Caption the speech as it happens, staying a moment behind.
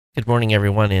Good morning,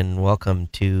 everyone, and welcome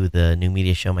to the New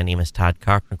Media Show. My name is Todd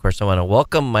Cochran. Of course, I want to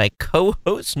welcome my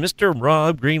co-host, Mr.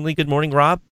 Rob Greenlee. Good morning,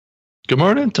 Rob. Good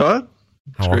morning, Todd.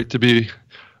 It's How are great to be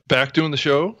back doing the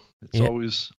show. It's Yeah.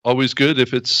 always good.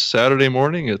 If it's Saturday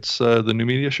morning, it's the New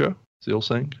Media Show. It's the old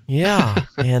saying. Yeah,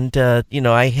 and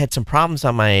I had some problems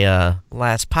on my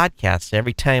last podcast.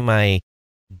 Every time I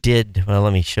did, well,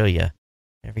 let me show you.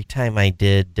 Every time I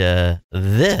did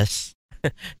this,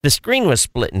 the screen was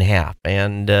split in half,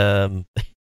 and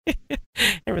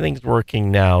everything's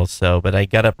working now. But I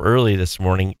got up early this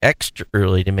morning, extra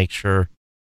early, to make sure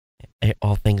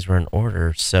all things were in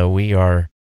order. So we're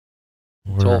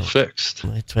all fixed.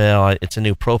 It's a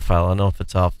new profile. I don't know if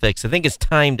it's all fixed. I think it's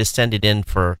time to send it in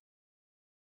for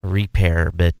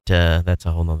repair, but that's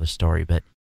a whole nother story. But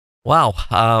wow,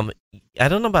 I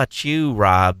don't know about you,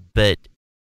 Rob, but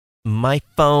my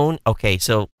phone. Okay,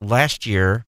 so last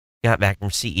year got back from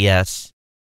CES,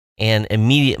 and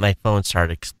immediately my phone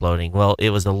started exploding. Well, it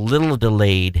was a little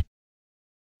delayed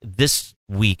this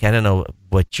week. I don't know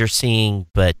what you're seeing,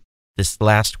 but this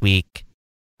last week,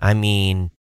 I mean,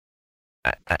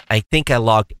 I think I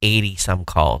logged 80 some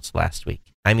calls last week.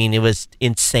 I mean, it was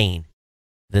insane.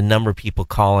 The number of people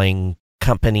calling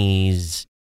companies.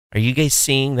 Are you guys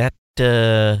seeing that?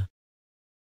 They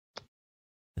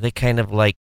kind of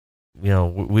like,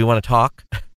 we want to talk.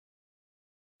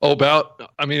 Oh,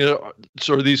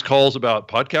 so are these calls about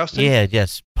podcasting? Yeah,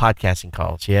 yes, podcasting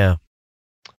calls. Yeah.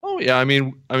 Oh, yeah. I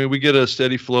mean, we get a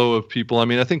steady flow of people. I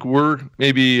mean, I think we're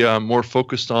maybe more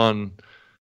focused on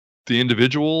the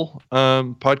individual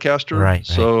podcaster. Right.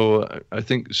 So I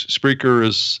think Spreaker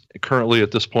is currently at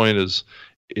this point is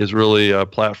really a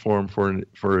platform for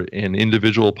an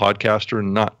individual podcaster,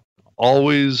 and not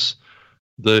always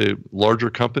the larger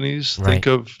companies think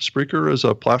of Spreaker as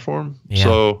a platform. Yeah.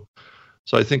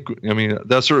 So I think,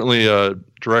 that's certainly a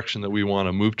direction that we want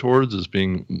to move towards, is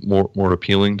being more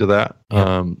appealing to that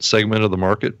segment of the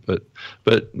market.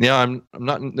 But yeah, I'm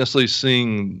not necessarily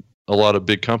seeing a lot of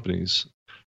big companies.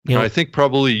 I think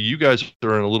probably you guys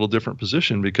are in a little different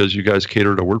position because you guys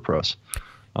cater to WordPress.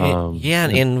 And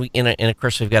of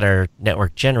course we've got our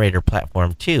network generator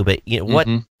platform too. But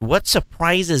what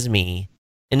surprises me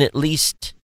in at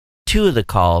least two of the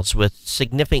calls with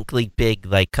significantly big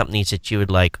companies that you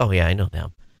would like, oh yeah, I know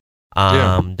them.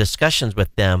 Discussions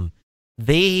with them,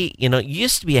 they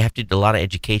used to be I have to do a lot of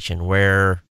education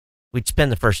where we'd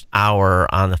spend the first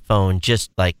hour on the phone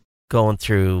just going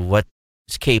through what's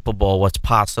capable, what's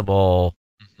possible.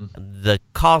 Mm-hmm. The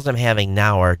calls I'm having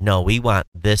now are, no, we want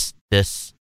this,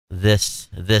 and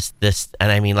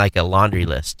I mean like a laundry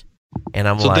list. And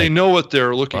I'm so they know what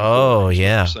they're looking for. Oh,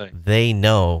 yeah. They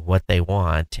know what they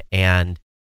want. And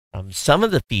some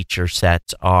of the feature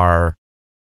sets are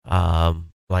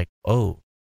what?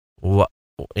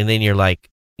 And then you're like,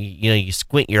 you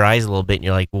squint your eyes a little bit and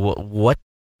you're like, what?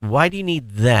 Why do you need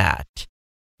that?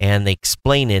 And they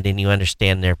explain it and you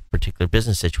understand their particular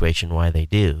business situation, why they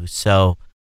do. So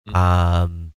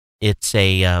it's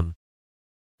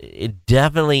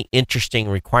definitely interesting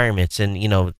requirements.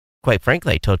 And, quite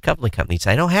frankly, I told a couple of companies,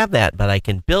 I don't have that, but I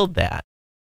can build that.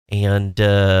 And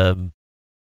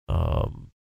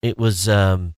it was,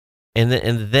 and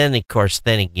then of course,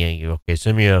 send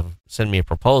me a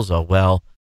proposal. Well,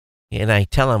 and I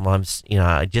tell them,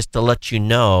 just to let you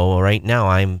know, right now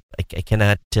I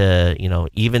cannot,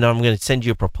 even though I'm going to send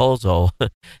you a proposal, if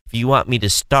you want me to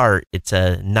start, it's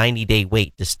a 90-day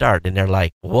wait to start. And they're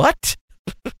like, what?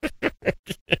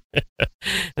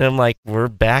 And I'm like, we're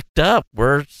backed up,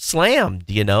 we're slammed,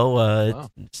 Wow.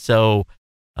 So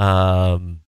so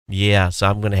I'm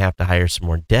going to have to hire some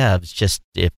more devs just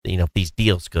if these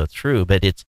deals go through. But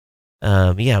it's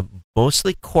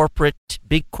mostly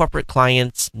big corporate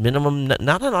clients, minimum,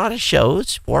 not a lot of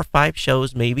shows, 4 or 5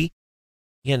 shows maybe,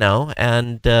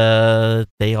 and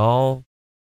they've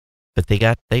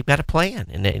got a plan,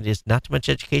 and there's not too much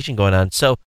education going on.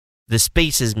 So the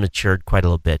space has matured quite a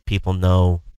little bit. People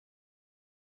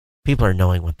are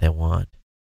knowing what they want.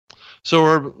 So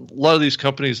are a lot of these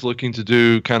companies looking to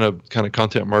do kind of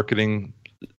content marketing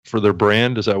for their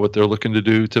brand? Is that what they're looking to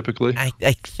do typically?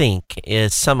 I think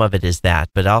some of it is that,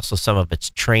 but also some of it's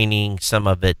training. Some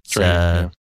of it's they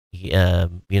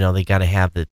got to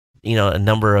have a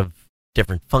number of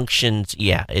different functions.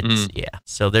 Yeah,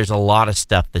 So there's a lot of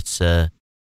stuff that's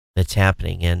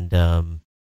happening, and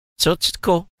so it's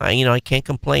cool. I can't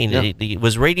complain. Yeah. It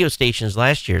was radio stations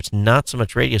last year. It's not so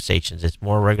much radio stations. It's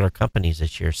more regular companies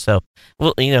this year. So,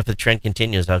 well, if the trend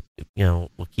continues, we'll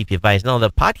keep you advised. No, the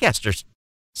podcaster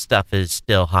stuff is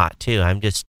still hot too.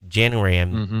 January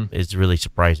is really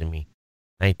surprising me.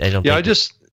 I don't. Yeah,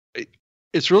 think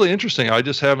It's really interesting. I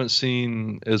just haven't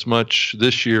seen as much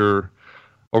this year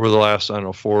over the last, I don't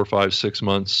know, 4 or 5, 6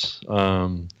 months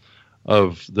of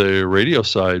the radio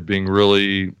side being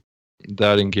really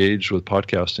that engaged with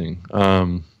podcasting.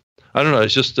 I don't know.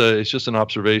 It's just an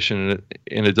observation,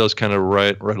 and it does kind of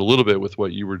right a little bit with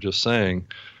what you were just saying.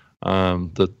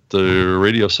 That the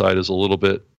radio side is a little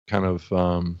bit kind of,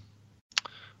 I'm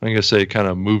going to say, kind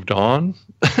of moved on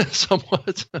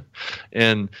somewhat,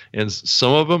 and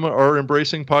some of them are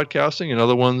embracing podcasting, and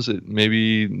other ones that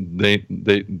maybe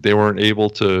they weren't able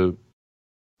to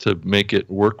make it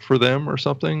work for them or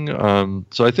something.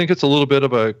 So I think it's a little bit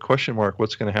of a question mark.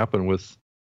 What's going to happen with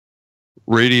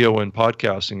radio and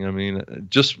podcasting? I mean,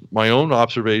 just my own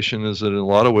observation is that in a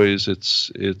lot of ways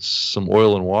it's some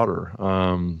oil and water.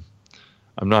 I'm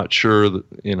not sure that,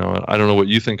 I don't know what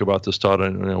you think about this, Todd. I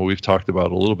know we've talked about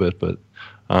it a little bit, but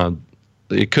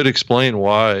it could explain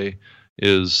why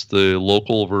is the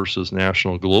local versus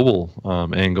national global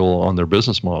angle on their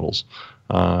business models.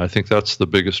 I think that's the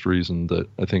biggest reason that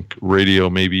I think radio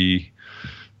may be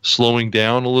slowing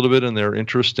down a little bit in their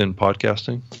interest in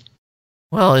podcasting.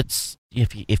 Well, it's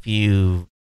if you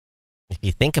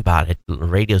think about it,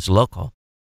 radio's local.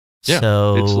 Yeah,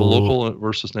 so it's the local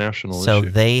versus national issue. So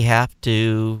they have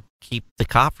to keep the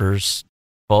coffers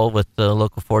full with the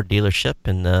local Ford dealership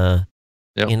and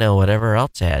whatever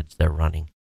else ads they're running.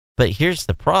 But here's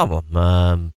the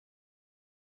problem.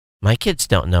 My kids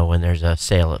don't know when there's a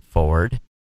sale at Ford.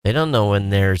 They don't know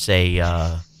when there's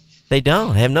a. They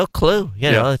don't have no clue.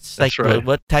 It's like right.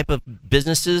 What type of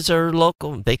businesses are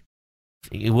local.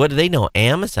 What do they know?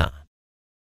 Amazon.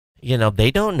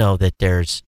 They don't know that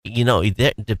there's.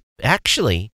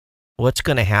 Actually, what's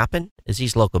going to happen is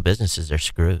these local businesses are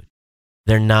screwed.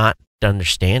 They're not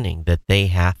understanding that they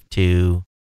have to,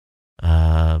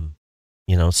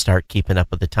 start keeping up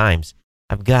with the times.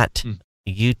 I've got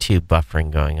YouTube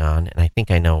buffering going on, and I think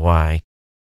I know why.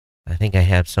 I think I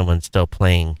have someone still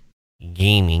playing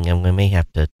gaming, and we may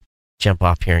have to jump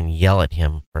off here and yell at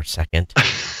him for a second.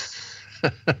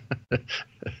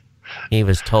 He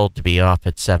was told to be off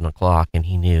at 7 o'clock, and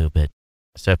he knew. But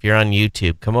so if you're on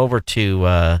YouTube, come over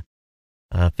to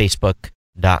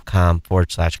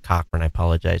facebook.com/Cochran. I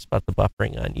apologize about the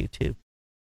buffering on YouTube.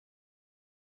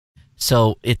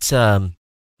 So it's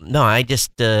no, I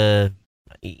just I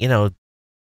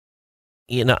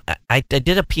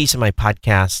did a piece of my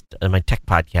podcast, my tech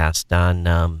podcast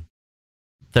on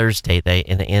Thursday.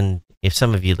 And if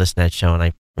some of you listen to that show, and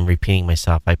I'm repeating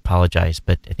myself, I apologize,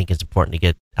 but I think it's important to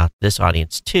get out to this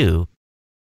audience too.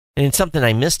 And it's something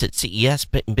I missed at CES,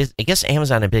 but I guess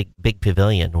Amazon had a big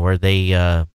pavilion where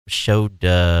they showed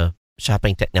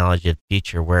shopping technology of the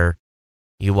future, where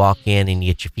you walk in and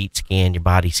you get your feet scanned, your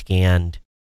body scanned.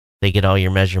 They get all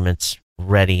your measurements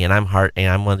ready. And I'm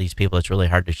one of these people that's really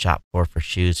hard to shop for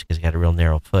shoes because I got a real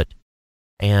narrow foot.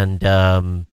 And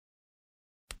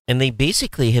they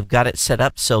basically have got it set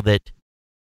up so that,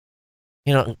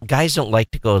 guys don't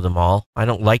like to go to the mall. I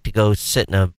don't like to go sit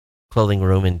in a clothing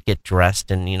room and get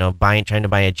dressed, and trying to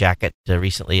buy a jacket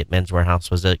recently at Men's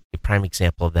Warehouse was a prime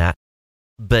example of that.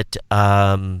 But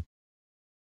once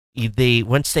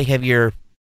they have your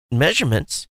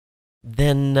measurements,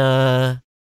 then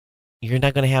you're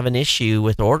not going to have an issue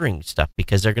with ordering stuff,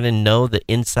 because they're going to know the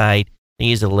inside. They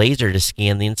use a laser to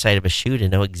scan the inside of a shoe to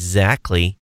know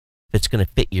exactly if it's going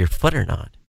to fit your foot or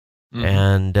not. Mm-hmm.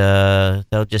 And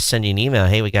they'll just send you an email.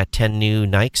 Hey, we got 10 new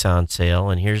Nikes on sale,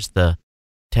 and here's the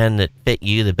 10 that fit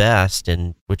you the best,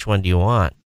 and which one do you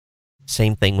want?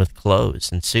 Same thing with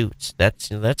clothes and suits.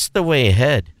 That's the way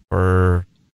ahead for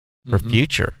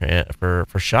future,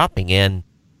 for shopping. And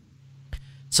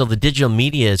so the digital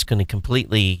media is going to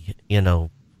completely,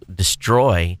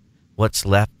 destroy what's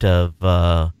left of,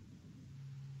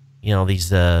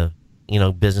 these,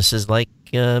 businesses like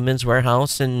Men's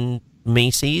Warehouse and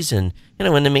Macy's. And,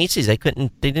 in the Macy's, they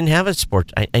didn't have a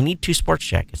sport. I need 2 sports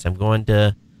jackets. I'm going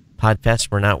to Podfest.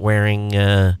 We're not wearing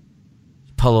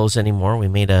polos anymore. We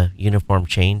made a uniform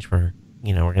change where,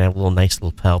 we're going to have nice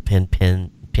little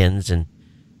pins. And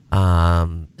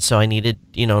so I needed,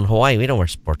 in Hawaii, we don't wear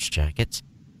sports jackets.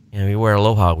 We wear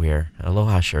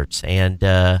aloha shirts. And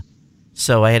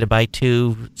so I had to buy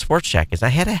 2 sports jackets. I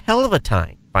had a hell of a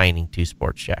time finding 2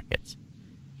 sports jackets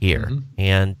here. Mm-hmm.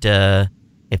 And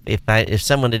if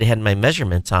someone had my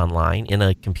measurements online in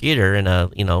a computer and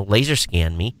laser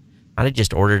scan me, I'd have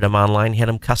just ordered them online, had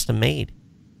them custom made.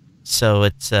 So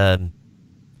it's, I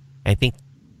think,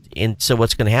 so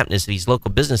what's going to happen is these local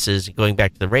businesses, going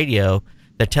back to the radio,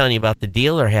 they're telling you about the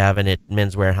deal they're having at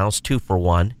Men's Warehouse, 2 for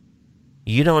 1.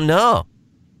 You don't know.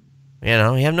 You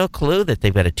have no clue that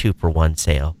they've got a 2 for 1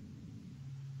 sale.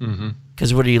 Because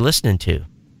Because what are you listening to?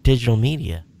 Digital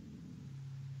media.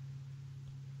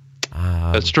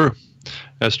 That's true.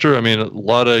 That's true. I mean, a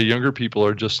lot of younger people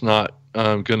are just not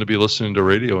going to be listening to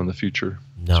radio in the future.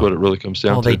 No. That's what it really comes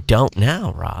down to. Well, they don't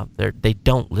now, Rob. They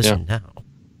don't listen now.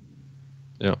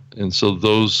 Yeah, and so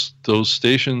those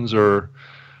stations they're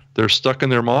stuck in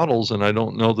their models, and I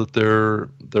don't know that they're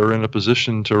in a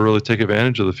position to really take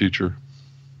advantage of the future.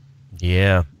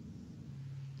 Yeah.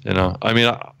 I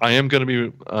mean, I am going to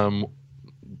be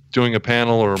doing a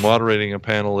panel or moderating a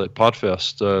panel at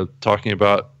Podfest talking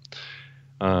about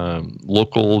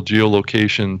local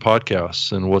geolocation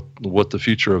podcasts and what the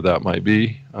future of that might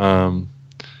be.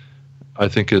 I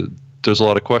think there's a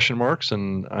lot of question marks,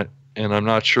 and I'm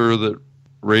not sure that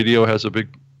radio has a big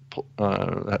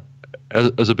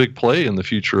as a big play in the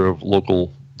future of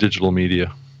local digital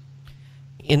media.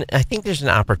 And I think there's an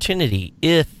opportunity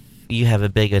if you have a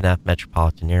big enough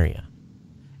metropolitan area,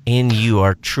 and you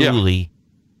are truly,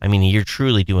 I mean, you're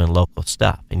truly doing local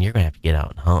stuff, and you're going to have to get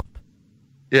out and hump.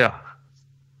 Yeah.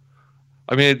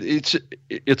 I mean, it's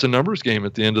a numbers game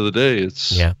at the end of the day.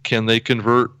 Can they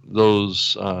convert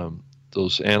those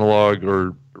analog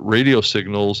or radio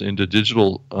signals into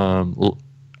digital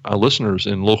listeners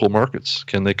in local markets?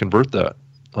 Can they convert that?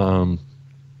 The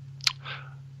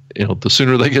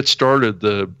sooner they get started,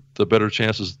 the better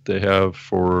chances they have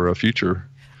for a future.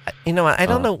 I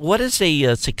don't know. What is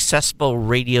a successful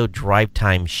radio drive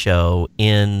time show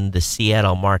in the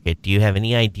Seattle market? Do you have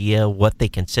any idea what they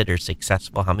consider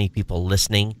successful? How many people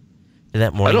listening to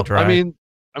that morning drive? I mean,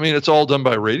 it's all done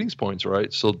by ratings points,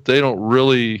 right? So they don't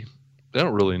really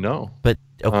know. But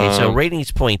okay, so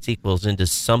ratings points equals into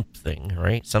something,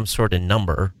 right? Some sort of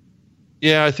number.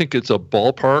 Yeah, I think it's a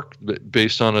ballpark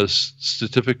based on a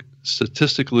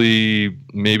statistically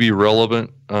maybe relevant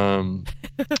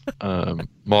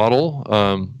model.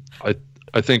 I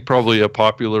think probably a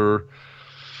popular.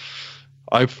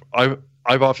 I've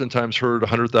oftentimes heard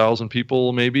 100,000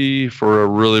 people maybe for a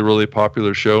really, really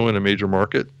popular show in a major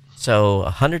market. So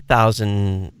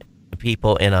 100,000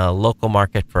 people in a local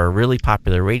market for a really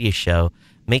popular radio show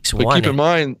makes one. But keep in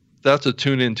mind that's a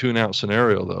tune in, tune out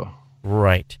scenario, though.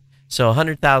 Right. So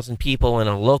 100,000 people in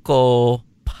a local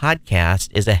podcast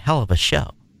is a hell of a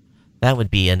show. That would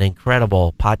be an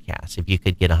incredible podcast if you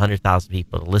could get 100,000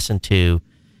 people to listen to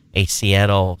a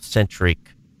Seattle-centric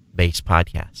based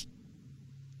podcast.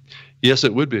 Yes,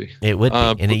 it would be. It would be,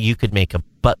 and you could make you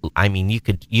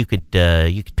could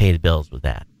pay the bills with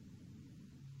that.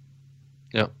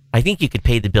 Yeah, I think you could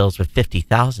pay the bills with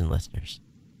 50,000 listeners,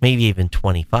 maybe even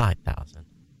 25,000.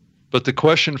 But the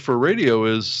question for radio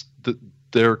is that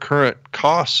their current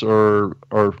costs are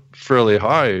fairly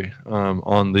high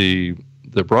on the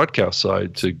broadcast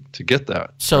side to get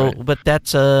that. So, right? But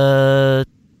that's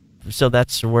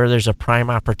where there's a prime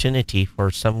opportunity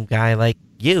for some guy like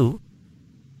you,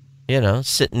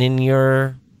 sitting in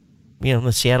your,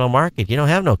 the Seattle market. You don't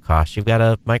have no cost. You've got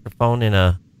a microphone and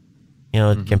a,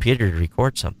 computer to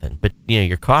record something. But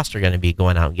your costs are going to be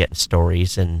going out and getting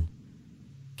stories and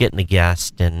getting the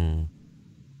guest and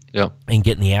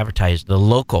getting the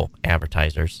local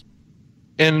advertisers.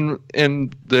 And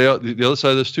the other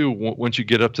side of this too, once you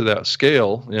get up to that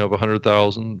scale, of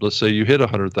 100,000, let's say you hit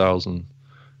 100,000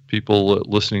 people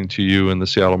listening to you in the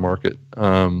Seattle market,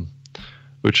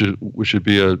 which would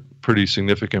be a pretty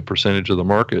significant percentage of the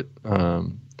market.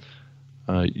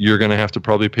 You're going to have to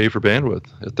probably pay for bandwidth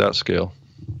at that scale.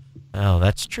 Oh,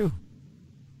 that's true.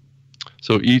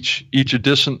 So each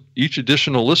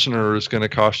additional listener is going to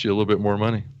cost you a little bit more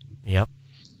money. Yep.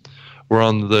 Where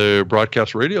on the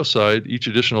broadcast radio side, each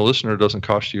additional listener doesn't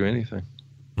cost you anything.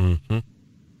 Mm-hmm.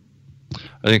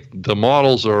 I think the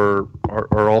models are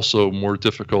also more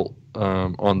difficult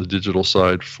on the digital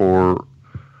side for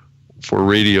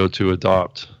radio to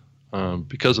adopt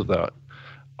because of that.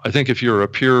 I think if you're a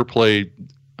pure play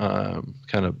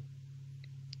kind of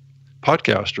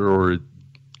podcaster or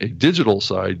a digital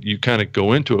side, you kind of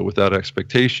go into it with that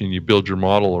expectation. You build your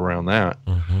model around that.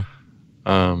 Mm-hmm.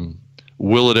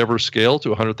 Will it ever scale to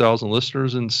 100,000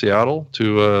 listeners in Seattle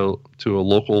to a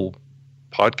local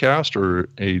podcast or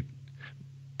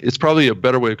it's probably a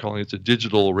better way of calling it. It's a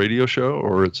digital radio show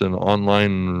or it's an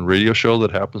online radio show that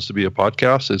happens to be a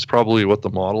podcast. It's probably what the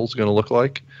model is going to look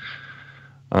like.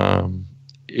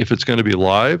 If it's going to be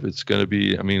live, it's going to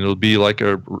be, it'll be like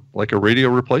a radio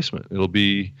replacement. It'll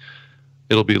be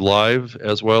live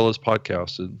as well as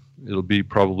podcasted. It'll be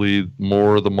probably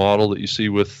more the model that you see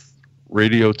with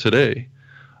radio today,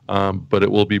 but it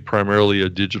will be primarily a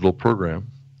digital program.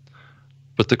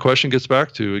 But the question gets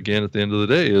back to, again, at the end of the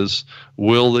day is,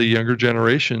 will the younger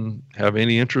generation have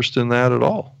any interest in that at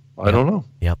all? I don't know.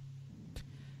 Yep.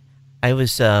 I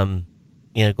was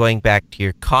going back to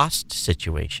your cost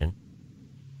situation,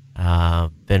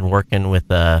 been working with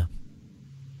a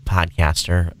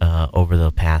podcaster over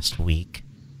the past week.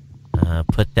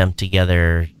 Put them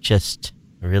together, just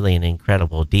really an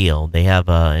incredible deal. They have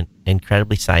an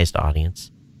incredibly sized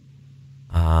audience.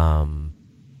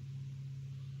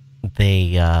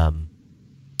 They're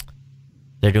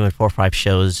doing 4 or 5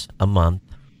 shows a month,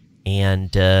 and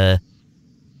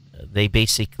they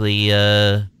basically,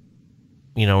 we're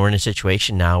in a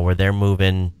situation now where they're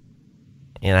moving,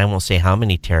 and I won't say how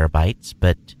many terabytes,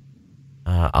 but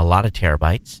a lot of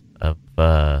terabytes of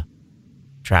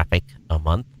traffic a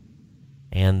month,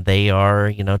 and they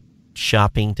are,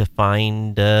 shopping to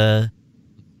find,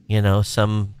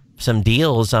 some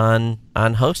deals on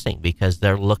hosting, because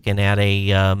they're looking at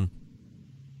at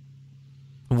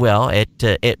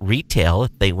retail,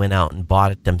 if they went out and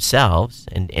bought it themselves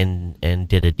and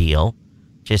did a deal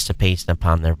just based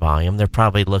upon their volume, they're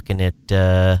probably looking at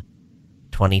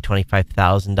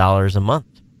 $25,000 a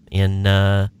month in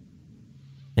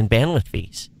bandwidth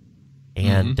fees,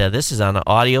 and this is on an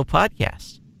audio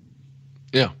podcast.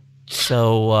 Yeah.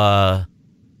 So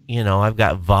I've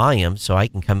got volume, so I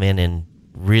can come in and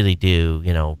really do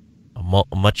a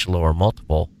much lower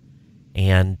multiple,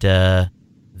 and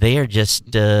they are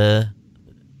just I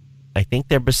think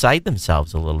they're beside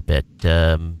themselves a little bit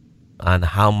on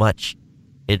how much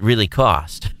it really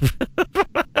costs.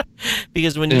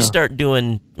 Because when you start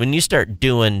doing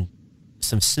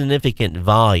some significant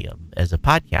volume as a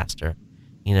podcaster,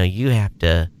 you have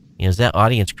to, as that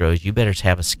audience grows, you better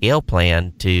have a scale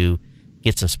plan to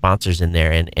get some sponsors in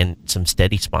there and some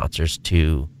steady sponsors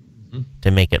to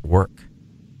make it work.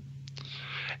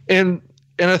 And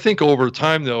I think over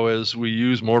time, though, as we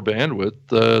use more bandwidth,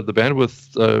 the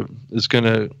bandwidth is going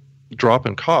to drop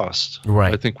in cost.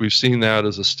 Right. I think we've seen that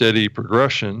as a steady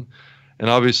progression, and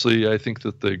obviously, I think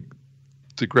that the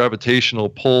gravitational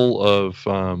pull of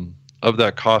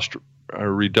that cost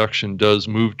reduction does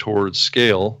move towards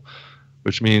scale,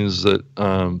 which means that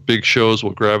big shows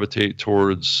will gravitate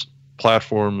towards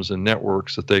platforms and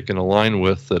networks that they can align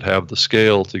with that have the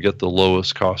scale to get the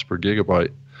lowest cost per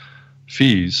gigabyte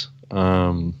fees.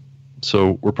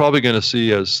 So we're probably going to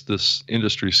see, as this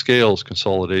industry scales,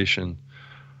 consolidation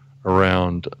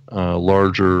around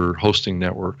larger hosting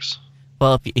networks.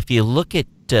 Well, if you look at,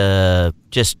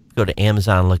 just go to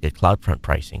Amazon, look at CloudFront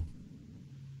pricing,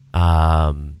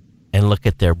 and look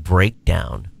at their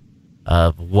breakdown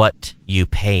of what you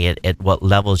pay at what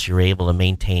levels you're able to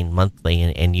maintain monthly,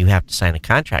 and you have to sign a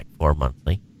contract for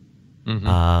monthly.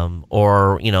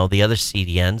 Or, the other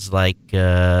CDNs, like,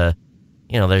 there's,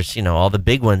 all the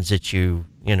big ones that you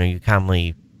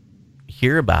commonly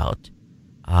hear about.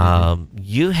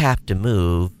 You have to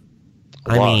move,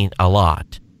 a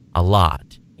lot.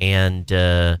 And,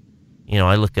 I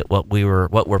look at what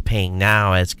we're paying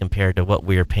now as compared to what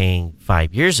we were paying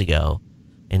 5 years ago,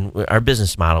 and our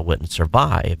business model wouldn't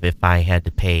survive if I had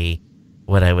to pay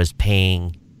what I was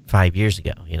paying 5 years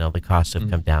ago. The costs have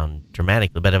come down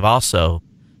dramatically, but I've also,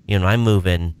 I'm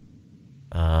moving,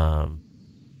 a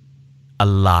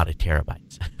lot of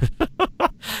terabytes,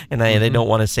 and I don't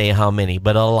want to say how many,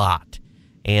 but a lot.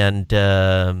 And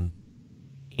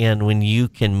when you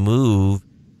can move,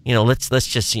 let's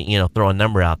just throw a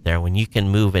number out there. When you can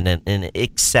move in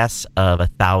excess of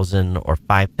 1,000 or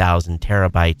 5,000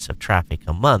 terabytes of traffic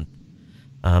a month,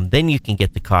 then you can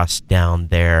get the cost down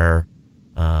there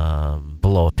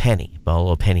below a penny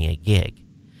a gig.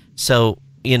 So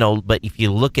but if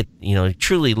you look at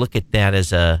truly look at that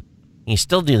as you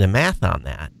still do the math on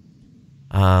that.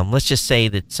 Let's just say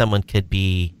that someone could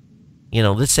be,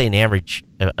 let's say an average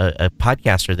a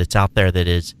podcaster that's out there that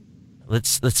is,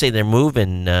 let's say they're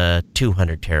moving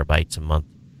 200 terabytes a month.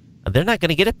 They're not going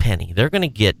to get a penny. They're going to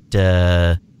get,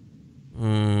 they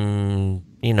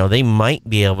might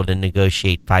be able to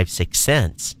negotiate 5-6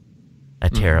 cents a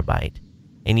terabyte.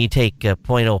 And you take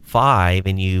 0.05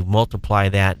 and you multiply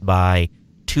that by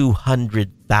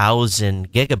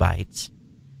 200,000 gigabytes,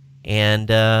 and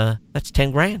that's 10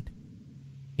 grand.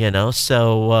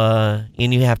 So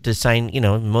and you have to sign,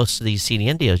 most of these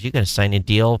CDN deals, you got to sign a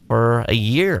deal for a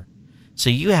year. So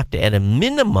you have to, at a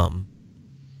minimum,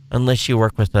 unless you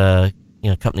work with a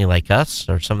company like us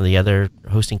or some of the other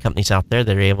hosting companies out there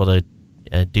that are able to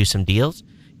do some deals,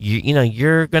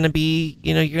 you're going to be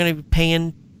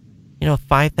paying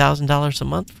 $5,000 a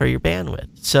month for your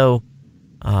bandwidth. So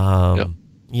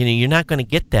you're not going to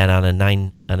get that on a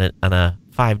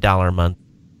 $5 a month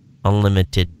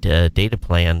unlimited data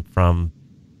plan from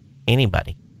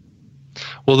anybody.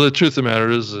 Well, the truth of the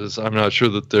matter is I'm not sure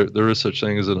that there is such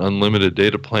thing as an unlimited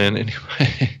data plan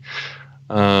anyway.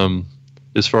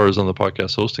 as far as on the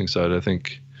podcast hosting side, I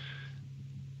think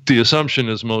the assumption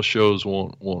is most shows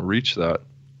won't reach that.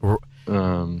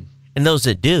 And those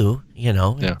that do,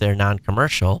 if they're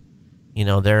non-commercial,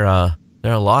 they're a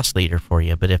loss leader for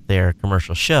you. But if they're a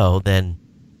commercial show, then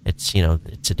it's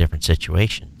a different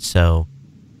situation. So,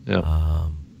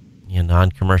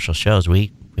 non-commercial shows,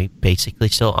 we basically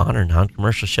still honor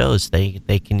non-commercial shows.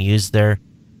 They can use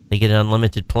they get an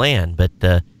unlimited plan. But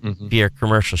if you're a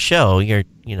commercial show, you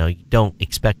don't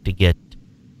expect to get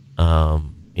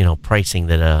pricing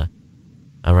that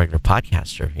a regular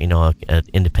podcaster, an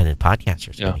independent podcaster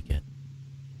is going to get.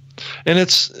 And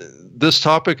this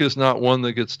topic is not one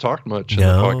that gets talked much in the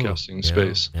podcasting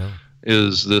space. No.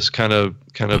 Is this kind of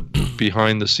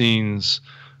behind the scenes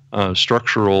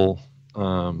structural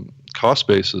cost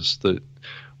basis that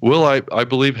will, I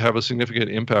believe, have a significant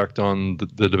impact on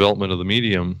the development of the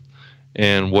medium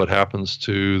and what happens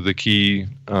to the key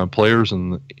players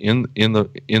in the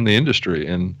industry,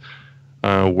 and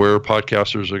where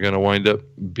podcasters are going to wind up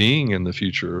being in the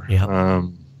future. Yeah.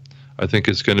 I think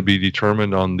it's going to be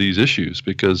determined on these issues,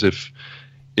 because if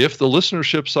the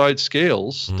listenership side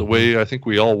scales the way I think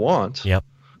we all want,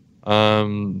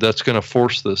 that's going to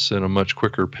force this in a much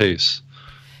quicker pace.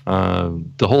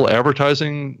 The whole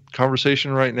advertising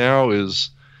conversation right now is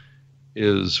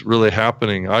really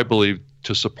happening, I believe,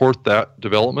 to support that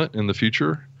development in the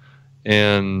future.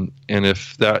 And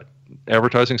if that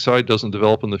advertising side doesn't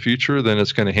develop in the future, then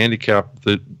it's going to handicap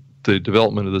the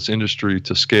development of this industry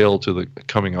to scale to the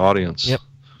coming audience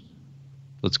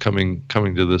that's coming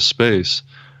to this space.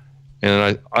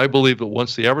 And I believe that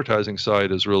once the advertising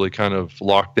side is really kind of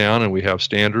locked down and we have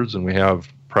standards and we have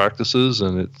practices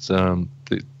and it's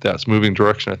that's moving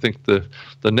direction, I think the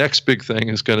next big thing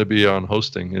is going to be on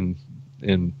hosting in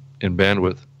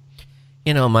bandwidth.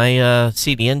 My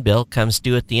CDN bill comes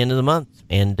due at the end of the month,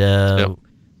 and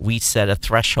we set a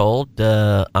threshold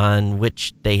on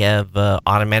which they have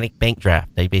automatic bank draft.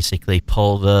 They basically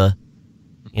pull the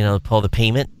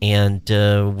payment, and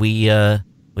and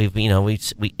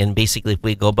basically if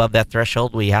we go above that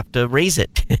threshold, we have to raise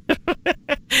it.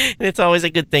 And it's always a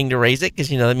good thing to raise it because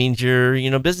that means your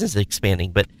business is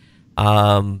expanding. But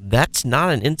that's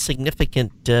not an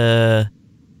insignificant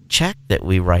check that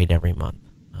we write every month.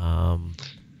 And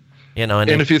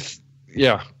if you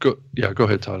go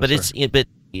ahead, Todd. But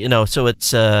so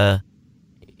it's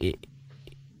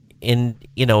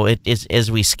it is,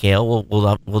 as we scale,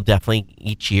 we'll definitely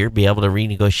each year be able to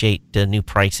renegotiate new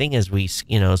pricing as we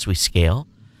scale.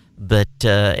 But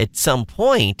at some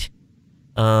point,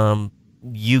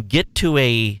 you get to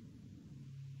a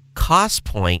cost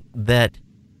point that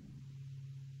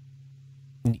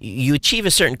you achieve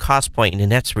a certain cost point,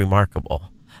 and that's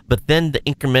remarkable. But then to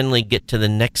incrementally get to the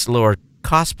next lower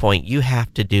cost point, you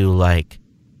have to do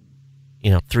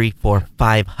 300, 400,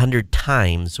 500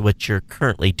 times what you're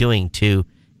currently doing to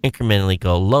incrementally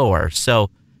go lower. So,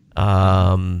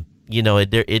 the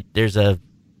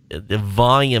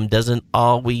volume doesn't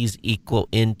always equal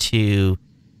into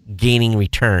gaining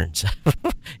returns.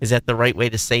 Is that the right way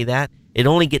to say that? It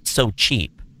only gets so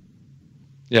cheap.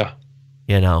 Yeah.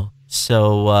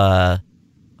 So,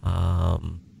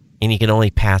 and you can only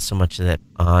pass so much of that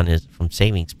on from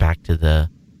savings back to the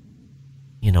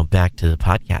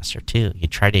podcaster too. You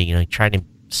try to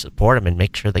support them and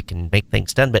make sure they can make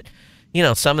things done. But,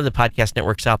 some of the podcast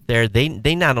networks out there,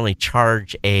 they not only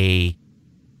charge a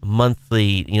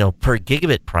monthly, per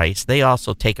gigabit price, they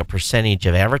also take a percentage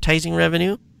of advertising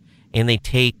revenue, and they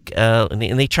take and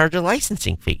they charge a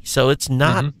licensing fee. So it's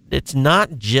not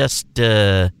just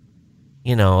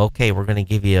okay, we're going to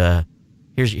give you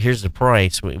here's the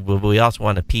price. We also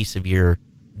want a piece of your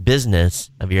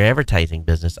business, of your advertising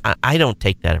business. I don't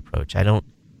take that approach. I don't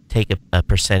take a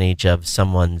percentage of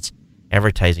someone's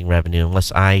advertising revenue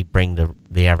unless I bring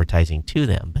the advertising to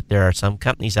them. But there are some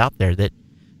companies out there that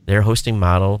their hosting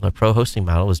model, the pro hosting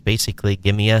model, is basically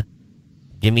give me a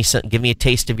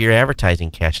taste of your advertising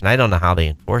cash, and I don't know how they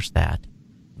enforce that.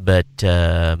 But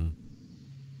so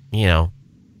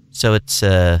it's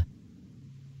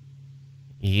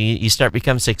you start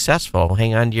becoming successful,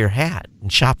 hang on to your hat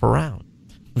and shop around.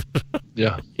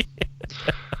 Yeah.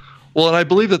 Well, and I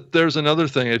believe that there's another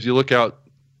thing. If you look out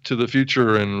to the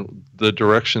future and the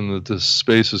direction that this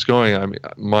space is going, I mean,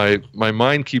 my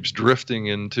mind keeps drifting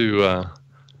into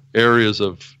areas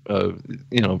of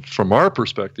from our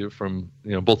perspective,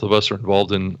 both of us are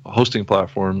involved in hosting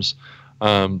platforms,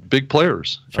 big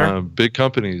players, sure. Big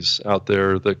companies out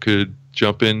there that could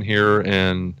jump in here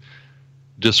and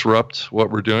disrupt what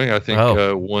we're doing. I think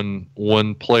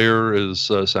one player is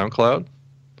SoundCloud.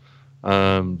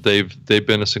 They've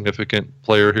been a significant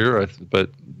player here, but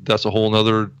that's a whole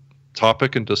nother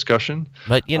topic and discussion.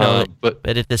 But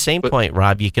but at the same point,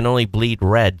 Rob, you can only bleed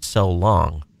red so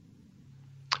long.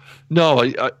 No,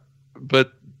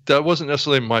 but that wasn't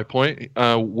necessarily my point.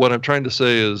 What I'm trying to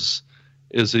say is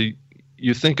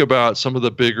you think about some of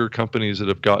the bigger companies that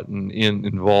have gotten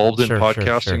involved in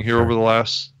podcasting here over the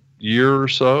last year or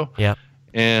so. Yeah.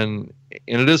 And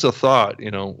it is a thought,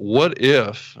 what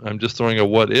if, I'm just throwing a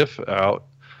what if out,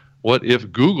 what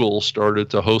if Google started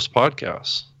to host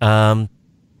podcasts?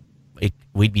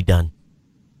 We'd be done.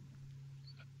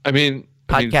 I mean,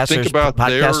 think about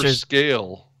their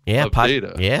scale of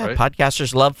data. Yeah, right?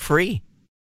 Podcasters love free.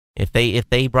 If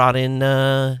they brought in,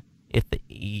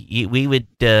 we would,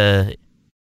 it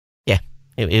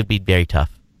would be very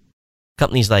tough.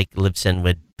 Companies like Libsyn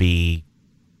would be,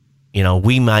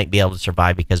 we might be able to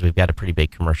survive because we've got a pretty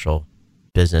big commercial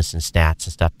business and stats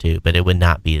and stuff too, but it would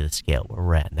not be the scale where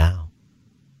we're at now.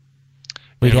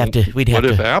 What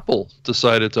if Apple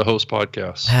decided to host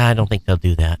podcasts? I don't think they'll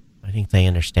do that. I think they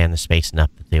understand the space enough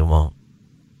that they won't.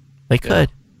 They could.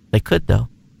 Yeah. They could, though.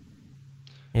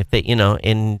 If they,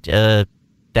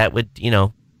 that would,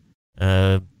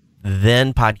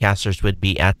 then podcasters would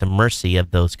be at the mercy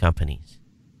of those companies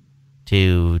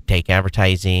to take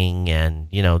advertising, and,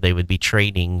 they would be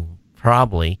trading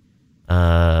probably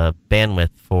bandwidth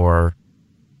for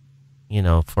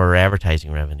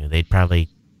advertising revenue. They'd probably,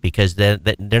 because they're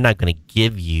not going to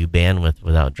give you bandwidth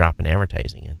without dropping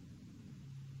advertising in.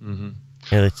 Mm-hmm.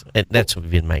 That's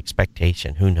been my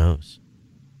expectation. Who knows?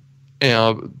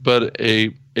 Yeah, but a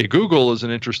Google is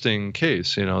an interesting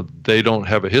case. They don't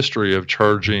have a history of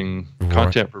charging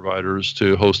content providers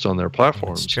to host on their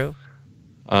platforms. That's true.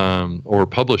 Or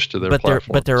publish to their platforms.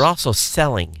 But they're also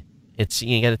selling.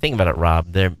 You got to think about it,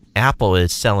 Rob. Apple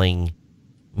is selling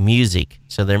music,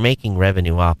 so they're making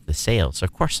revenue off the sales. So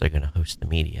of course they're going to host the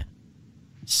media.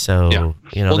 So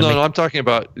yeah. No, I'm talking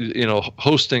about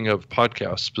hosting of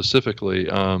podcasts specifically.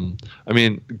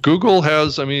 Google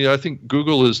has. I think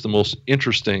Google is the most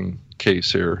interesting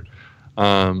case here.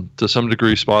 To some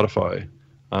degree, Spotify.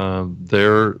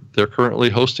 They're currently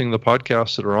hosting the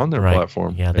podcasts that are on their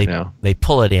platform. Yeah, now they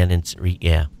pull it in and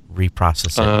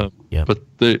reprocess it. But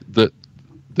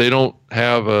they don't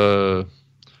have a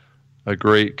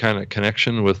great kind of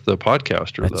connection with the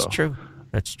podcaster.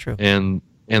 That's true.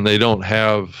 And they don't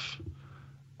have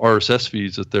RSS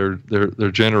feeds that they're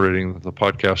generating that the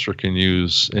podcaster can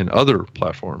use in other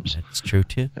platforms. That's true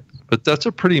too. But that's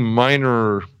a pretty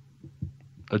minor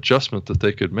adjustment that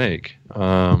they could make.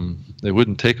 It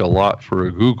wouldn't take a lot for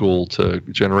a Google to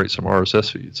generate some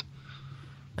RSS feeds.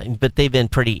 But they've been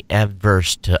pretty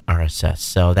adverse to RSS,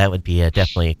 so that would be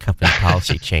definitely a company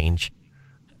policy change.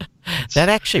 That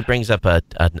actually brings up a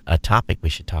topic we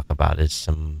should talk about.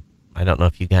 I don't know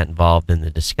if you got involved in the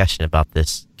discussion about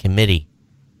this committee.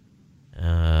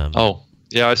 Yeah,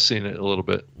 I've seen it a little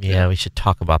bit. Yeah, we should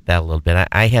talk about that a little bit.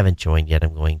 I haven't joined yet.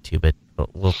 I'm going to, but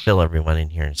we'll fill everyone in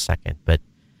here in a second. But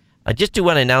I just do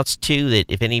want to announce, too,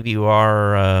 that if any of you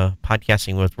are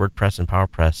podcasting with WordPress and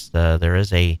PowerPress,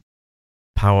 there's a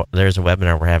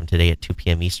webinar we're having today at 2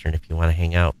 p.m. Eastern if you want to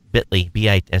hang out.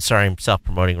 Bit.ly, sorry, I'm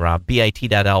self-promoting, Rob.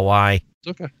 bit.ly.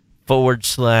 Okay.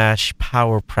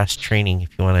 /PowerPress training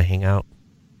if you want to hang out.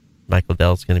 Michael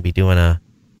Dell's going to be doing a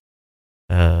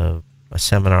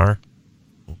seminar,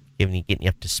 getting you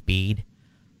up to speed.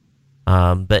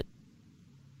 But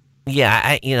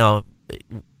yeah, I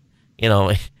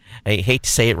hate to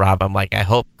say it, Rob. I'm like, I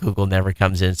hope Google never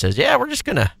comes in and says, yeah, we're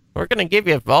gonna give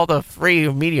you all the free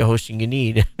media hosting you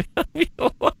need.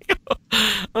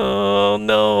 Oh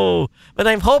no! But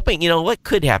I'm hoping, what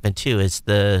could happen too is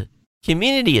the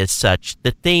community is such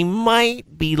that they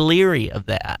might be leery of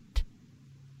that.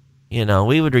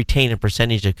 We would retain a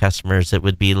percentage of customers that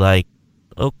would be like,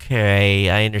 okay,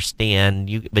 I understand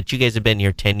you, but you guys have been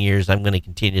here 10 years. I'm going to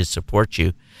continue to support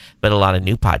you. But a lot of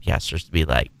new podcasters would be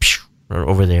like, or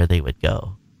over there they would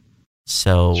go.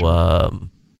 So, sure.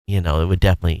 It would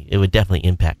definitely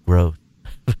impact growth.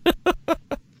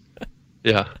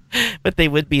 Yeah. But they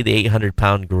would be the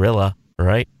 800-pound gorilla,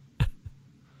 right?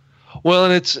 Well,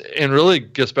 and really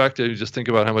gets back to, just think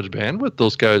about how much bandwidth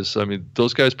those guys.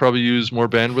 Those guys probably use more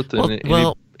bandwidth than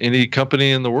any company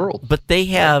in the world. But they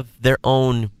have their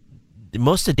own.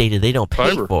 Most of the data they don't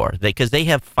pay for, because they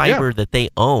have fiber that they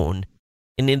own,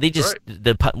 and then they just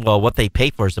what they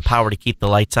pay for is the power to keep the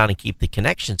lights on and keep the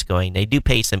connections going. They do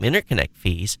pay some interconnect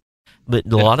fees,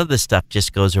 but a lot of the stuff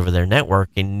just goes over their network,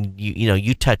 and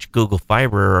you touch Google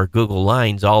Fiber or Google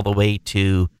Lines all the way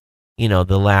to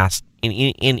the last.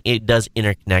 And it does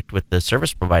interconnect with the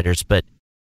service providers, but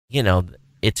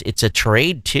it's a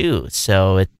trade too.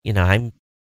 So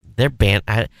their band.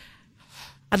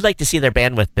 I'd like to see their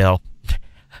bandwidth bill.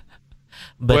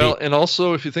 But well, and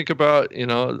also if you think about,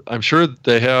 I'm sure that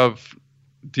they have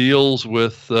deals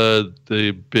with the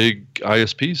big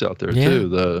ISPs out there too,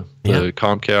 the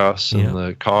Comcast and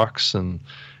the Cox, and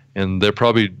they're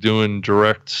probably doing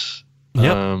direct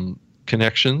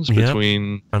connections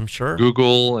between, I'm sure,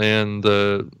 Google and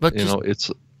well,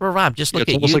 Rob, just look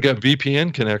it's at almost like a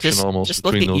VPN connection almost just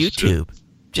look between at those YouTube. two.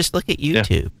 Just look at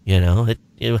YouTube.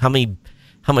 How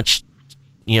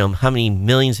many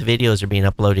millions of videos are being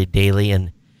uploaded daily,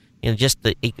 and just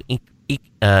the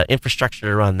infrastructure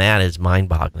to run that is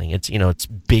mind-boggling. It's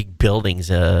big buildings,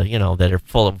 that are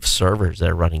full of servers that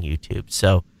are running YouTube.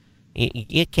 So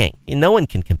you can't, no one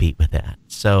can compete with that.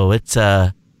 So it's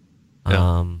just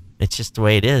the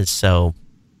way it is. So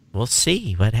we'll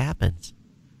see what happens.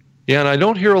 Yeah, and I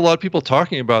don't hear a lot of people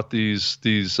talking about these,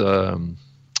 and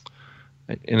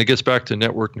it gets back to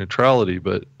network neutrality,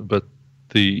 but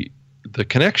the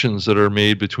connections that are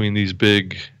made between these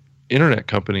big internet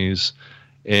companies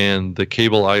and the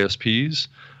cable ISPs,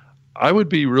 I would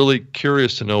be really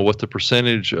curious to know what the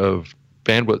percentage of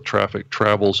bandwidth traffic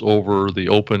travels over the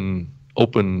open,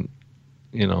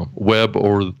 web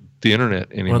or the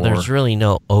internet anymore. Well, there's really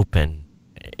no open.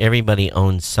 Everybody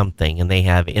owns something, and they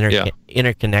have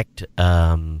interconnect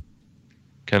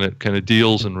kind of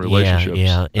deals and relationships.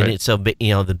 Yeah. And right? it's so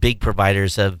the big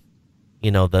providers of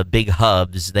the big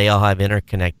hubs, they all have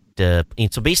interconnect.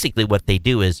 And so basically, what they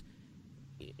do is,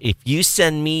 if you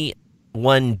send me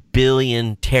 1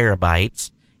 billion terabytes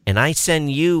and I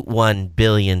send you 1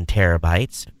 billion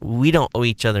terabytes, we don't owe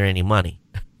each other any money.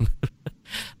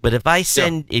 But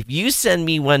if you send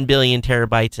me 1 billion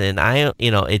terabytes and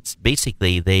it's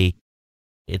basically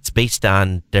it's based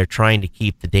on they're trying to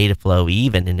keep the data flow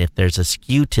even, and if there's a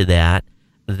skew to that,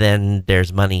 then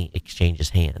there's money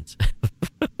exchanges hands.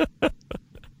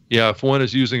 Yeah, if one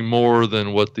is using more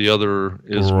than what the other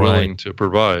is willing to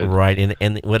provide. Right,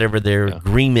 and whatever their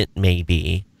agreement may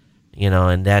be,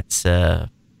 and that's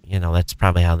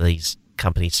probably how these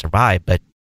companies survive. But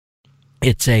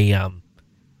it's and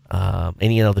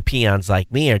the peons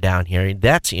like me are down here.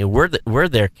 That's we're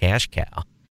their cash cow,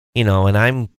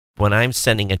 and when I'm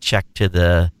sending a check to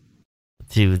the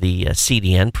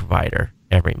CDN provider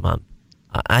every month,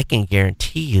 I can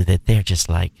guarantee you that they're just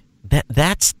like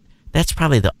that. That's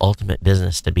probably the ultimate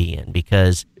business to be in,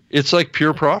 because it's like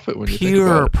pure profit when you think about it.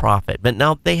 Pure profit. But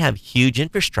now they have huge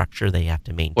infrastructure they have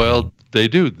to maintain. Well, they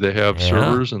do. They have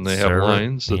servers and they have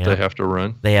lines that they have to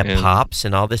run. They have POPs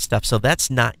and all this stuff. So that's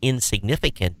not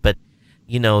insignificant. But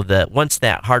once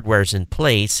that hardware's in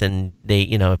place, and they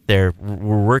if they're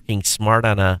working smart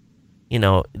on a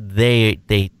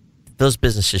those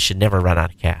businesses should never run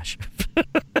out of cash.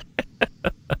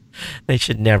 They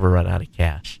should never run out of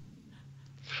cash.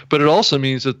 But it also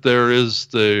means that there is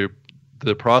the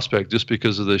prospect, just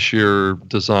because of the sheer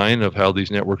design of how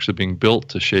these networks are being built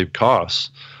to shave costs,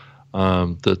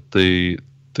 that the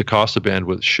cost of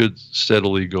bandwidth should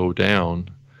steadily go down.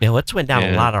 Yeah, it's went down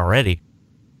a lot already.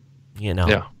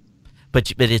 Yeah.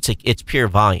 But it's pure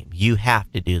volume. You have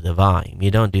to do the volume.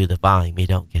 You don't do the volume, you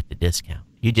don't get the discount.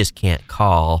 You just can't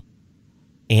call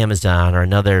Amazon or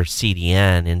another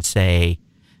CDN and say,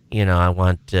 I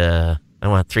want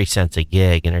 3 cents a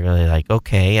gig, and they're really like,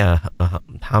 okay,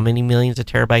 how many millions of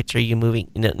terabytes are you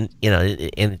moving? And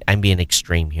I'm being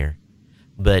extreme here,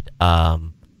 but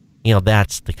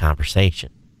that's the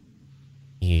conversation.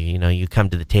 You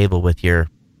come to the table with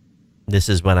this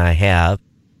is what I have,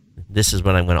 this is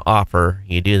what I'm going to offer.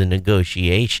 You do the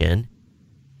negotiation,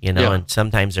 and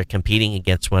sometimes they're competing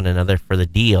against one another for the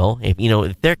deal. If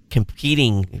they're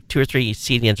competing, 2 or 3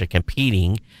 CDNs are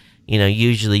competing.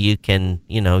 Usually you can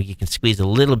squeeze a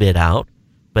little bit out,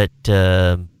 but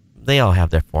they all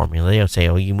have their formula. They don't say,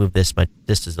 "Oh, you move this much.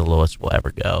 This is the lowest we'll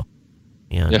ever go."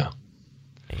 Yeah.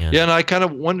 And I kind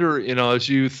of wonder, as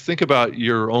you think about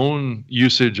your own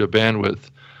usage of bandwidth,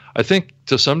 I think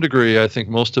to some degree,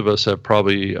 most of us have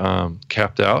probably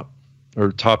capped out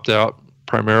or topped out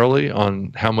primarily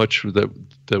on how much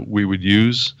that we would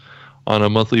use on a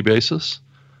monthly basis.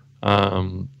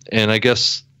 And I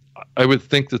guess I would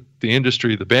think that the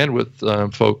industry, the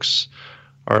bandwidth folks,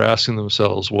 are asking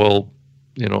themselves, well,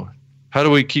 how do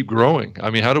we keep growing? I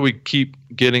mean, how do we keep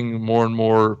getting more and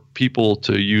more people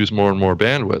to use more and more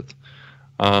bandwidth?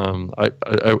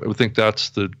 I would think that's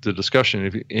the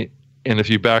discussion. If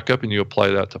you back up and you apply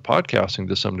that to podcasting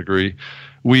to some degree,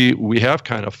 we have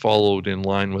kind of followed in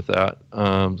line with that,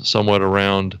 somewhat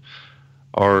around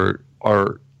our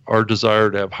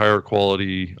desire to have higher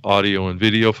quality audio and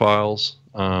video files,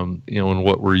 in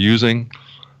what we're using.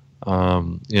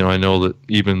 I know that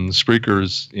even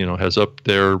Spreaker's, has up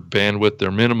their bandwidth,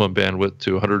 their minimum bandwidth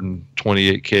to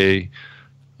 128K,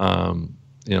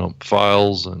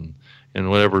 files and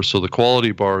whatever. So the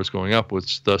quality bar is going up,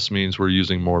 which thus means we're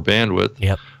using more bandwidth.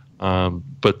 Yep.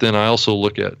 But then I also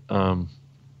look at,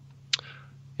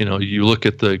 you look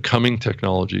at the coming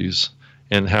technologies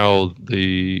and how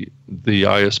the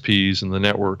ISPs and the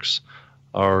networks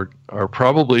are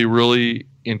probably really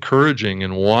encouraging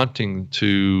and wanting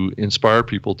to inspire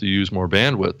people to use more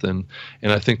bandwidth. And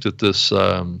I think that this,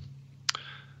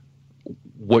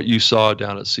 what you saw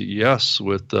down at CES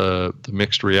with the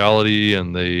mixed reality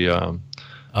and the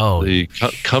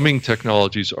coming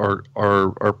technologies are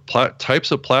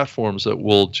types of platforms that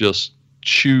will just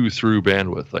chew through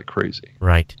bandwidth like crazy.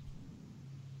 Right.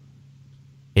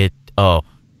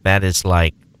 That is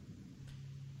like,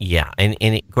 yeah. And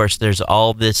of course there's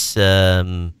all this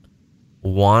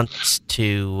wants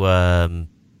to,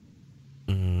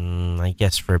 I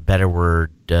guess for a better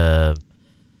word,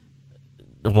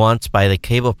 wants by the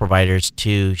cable providers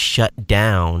to shut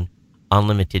down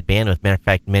unlimited bandwidth. Matter of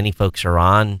fact, many folks are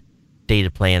on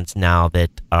data plans now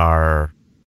that are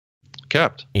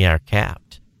capped. Yeah, are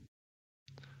capped.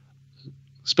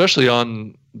 Especially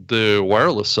on the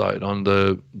wireless side, on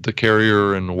the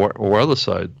carrier and wireless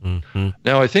side. Mm-hmm.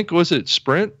 Now, I think, was it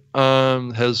Sprint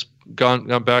has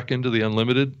gone back into the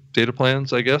unlimited data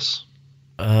plans, I guess?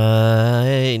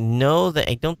 No,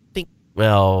 I don't think,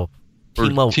 well,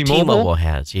 T-Mobile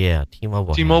has, yeah.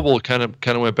 T-Mobile kind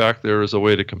of went back there as a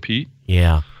way to compete.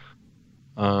 Yeah.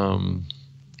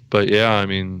 But yeah, I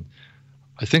mean,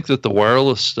 I think that the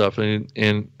wireless stuff and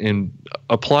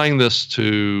applying this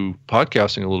to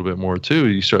podcasting a little bit more too,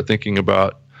 you start thinking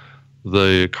about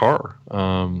the car.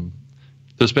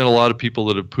 There's been a lot of people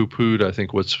that have poo-pooed, I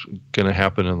think, what's going to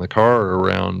happen in the car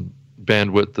around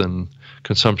bandwidth and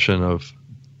consumption of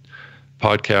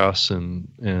podcasts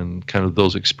and kind of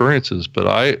those experiences. But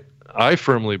I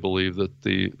firmly believe that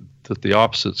the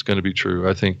opposite is going to be true.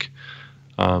 I think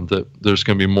that there's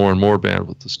going to be more and more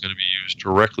bandwidth that's going to be used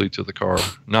directly to the car,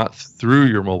 not through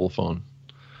your mobile phone.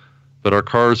 But our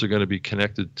cars are going to be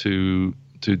connected to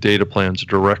data plans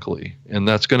directly, and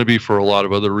that's going to be for a lot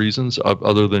of other reasons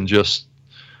other than just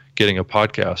getting a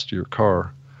podcast to your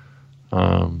car.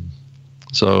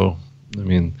 So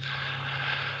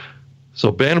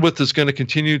bandwidth is going to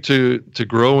continue to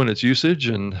grow in its usage,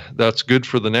 and that's good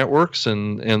for the networks,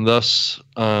 and thus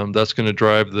that's going to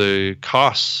drive the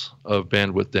costs of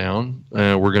bandwidth down.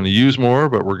 We're going to use more,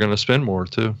 but we're going to spend more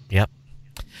too. Yep.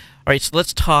 All right, so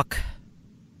let's talk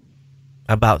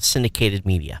about syndicated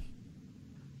media.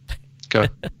 Okay.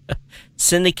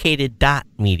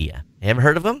 Syndicated.media. You ever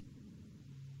heard of them?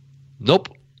 Nope.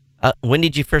 When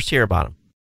did you first hear about them?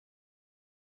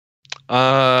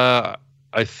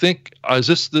 I think, is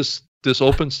this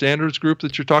open standards group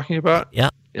that you're talking about? Yeah.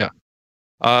 Yeah.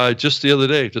 Just the other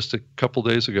day, just a couple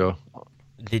days ago.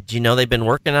 Did you know they've been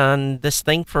working on this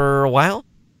thing for a while?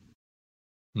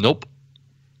 Nope.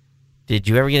 Did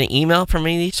you ever get an email from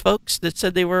any of these folks that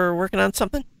said they were working on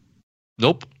something?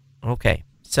 Nope. Okay.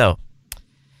 So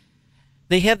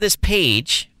they have this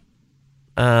page,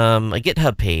 a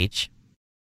GitHub page,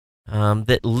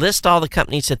 that lists all the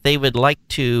companies that they would like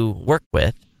to work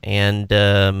with. And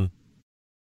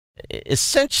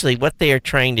essentially what they are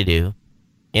trying to do,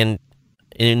 and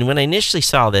when I initially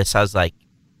saw this, I was like,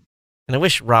 and I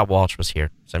wish Rob Walsh was here,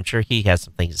 so I'm sure he has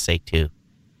some things to say too.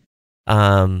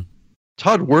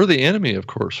 Todd, we're the enemy, of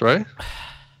course, right?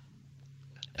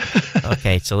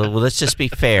 Okay, so let's just be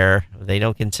fair. They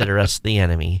don't consider us the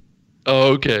enemy.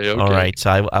 Oh, okay. All right,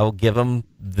 so I will give them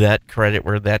that credit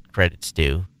where that credit's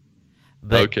due.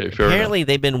 But okay, fair apparently enough.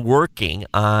 They've been working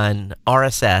on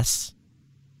RSS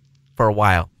for a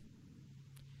while.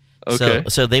 Okay.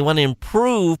 So they want to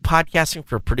improve podcasting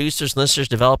for producers, listeners,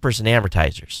 developers, and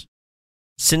advertisers.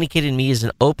 Syndicated media is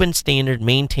an open standard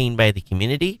maintained by the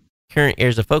community. Current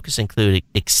areas of focus include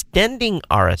extending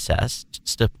RSS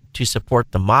to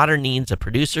support the modern needs of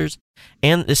producers,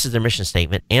 and this is their mission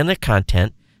statement, and their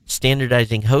content,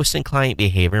 standardizing host and client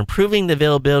behavior, improving the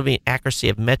availability and accuracy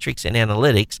of metrics and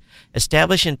analytics,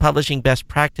 establishing and publishing best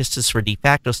practices for de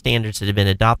facto standards that have been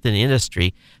adopted in the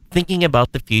industry, thinking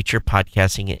about the future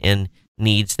podcasting and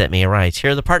needs that may arise.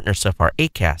 Here are the partners so far: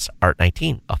 Acast,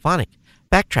 Art19, Alphonic,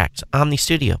 Backtracks, Omni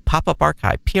Studio, Pop-Up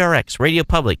Archive, PRX, Radio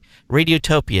Public,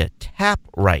 Radiotopia,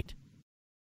 TapRight.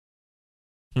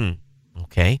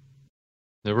 Okay.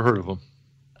 Never heard of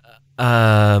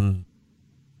them.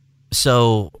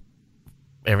 So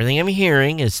everything I'm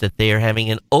hearing is that they are having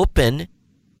an open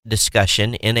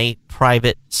discussion in a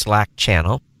private Slack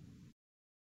channel.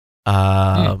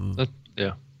 Yeah.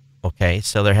 Okay,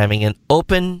 so they're having an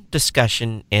open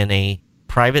discussion in a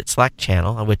private Slack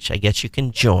channel, which I guess you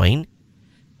can join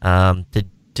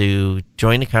to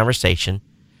join the conversation.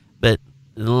 But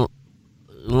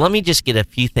let me just get a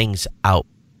few things out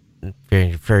at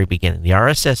the very beginning. The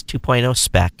RSS 2.0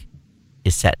 spec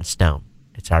is set in stone.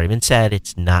 It's already been said.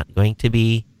 It's not going to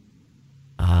be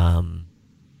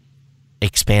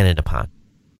expanded upon.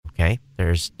 Okay,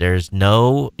 there's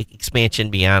no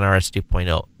expansion beyond RS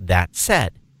 2.0. That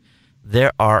said,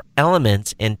 there are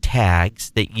elements and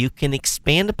tags that you can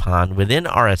expand upon within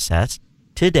RSS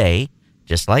today,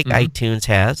 just like iTunes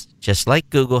has, just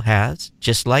like Google has,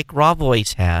 just like Raw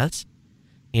Voice has.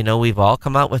 You know, we've all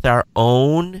come out with our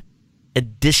own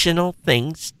additional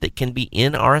things that can be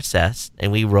in RSS,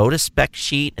 and we wrote a spec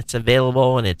sheet. It's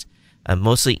available, and it's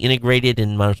mostly integrated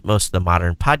in most of the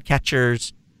modern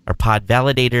podcatchers or pod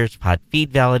validators, pod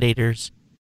feed validators.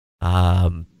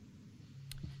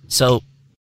 So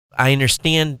I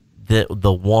understand the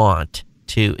want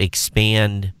to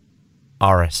expand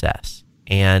RSS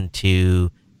and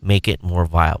to make it more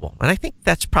viable. And I think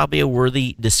that's probably a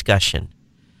worthy discussion.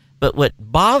 But what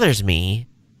bothers me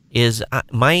is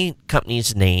my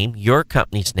company's name, your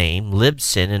company's name,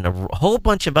 Libsyn, and a whole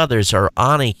bunch of others are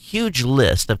on a huge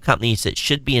list of companies that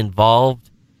should be involved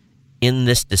in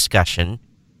this discussion.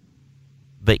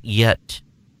 But yet,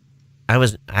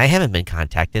 I haven't been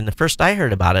contacted. And the first I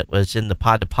heard about it was in the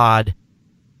Pod to Pod,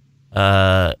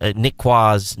 Nick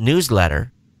Quah's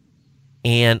newsletter,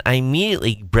 and I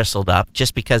immediately bristled up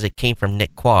just because it came from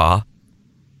Nick Quah.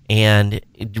 And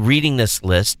reading this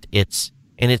list, it's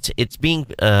being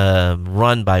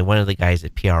run by one of the guys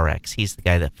at PRX. He's the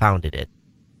guy that founded it.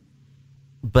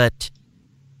 But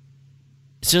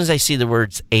as soon as I see the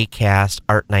words Acast,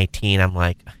 Art19, I'm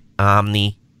like,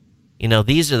 Omni. You know,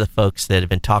 these are the folks that have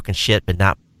been talking shit but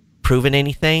not proven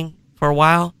anything for a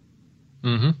while.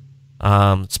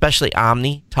 Especially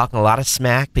Omni, talking a lot of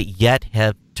smack, but yet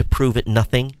have to prove it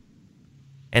nothing.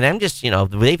 And I'm just,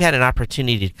 they've had an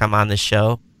opportunity to come on this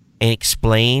show and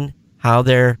explain how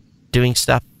they're doing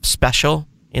stuff special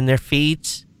in their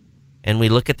feeds. And we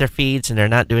look at their feeds and they're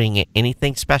not doing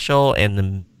anything special.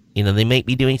 And, they might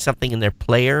be doing something in their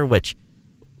player, which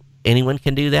anyone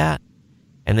can do that.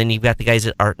 And then you've got the guys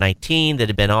at Art19 that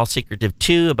have been all secretive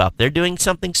too about they're doing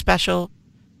something special,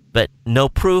 but no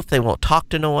proof. They won't talk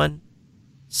to no one.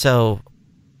 So,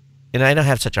 and I don't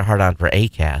have such a hard on for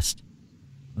Acast,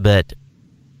 but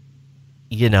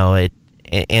it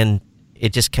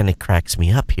just kind of cracks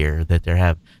me up here that they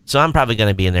have. So I'm probably going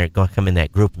to be in there, come in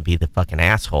that group and be the fucking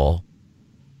asshole.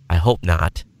 I hope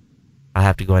not. I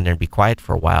have to go in there and be quiet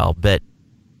for a while, but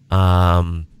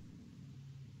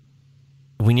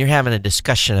when you're having a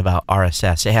discussion about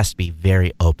RSS, it has to be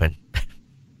very open.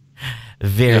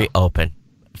 Very open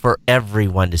for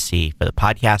everyone to see, for the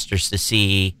podcasters to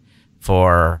see,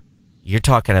 you're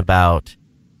talking about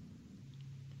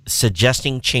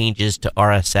suggesting changes to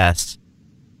RSS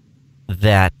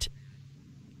that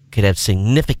could have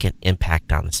significant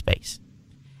impact on the space.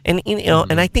 And,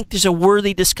 and I think there's a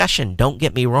worthy discussion, don't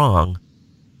get me wrong.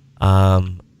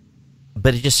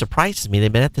 But it just surprises me.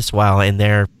 They've been at this a while, and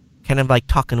they're kind of like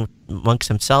talking amongst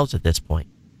themselves at this point.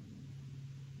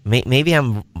 Maybe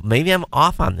I'm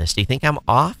off on this. Do you think I'm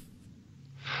off?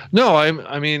 No,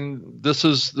 I mean this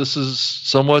is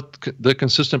somewhat the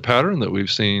consistent pattern that we've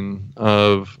seen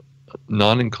of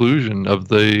non-inclusion of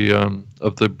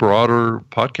the broader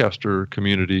podcaster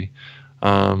community.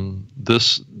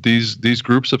 These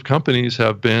groups of companies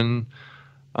have been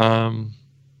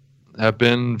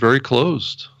very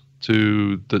closed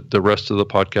to the rest of the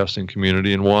podcasting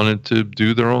community and wanted to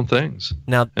do their own things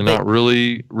not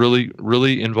really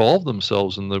involve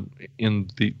themselves in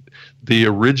the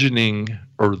originating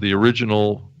or the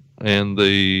original and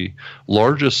the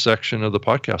largest section of the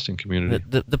podcasting community.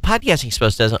 The podcasting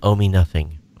space doesn't owe me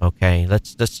nothing. Okay,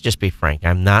 let's just be frank.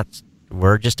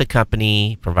 We're just a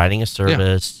company providing a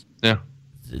service. Yeah.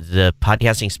 The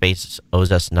podcasting space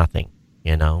owes us nothing.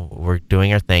 We're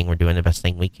doing our thing. We're doing the best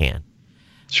thing we can.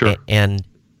 Sure. And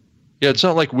it's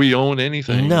not like we own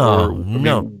anything.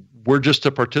 No. We're just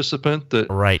a participant that.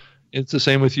 Right. It's the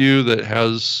same with you that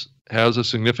has a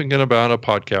significant amount of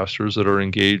podcasters that are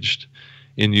engaged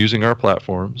in using our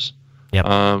platforms. Yep.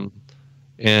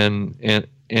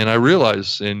 And I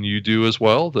realize, and you do as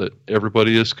well, that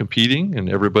everybody is competing and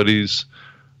everybody's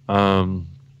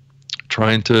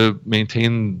trying to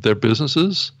maintain their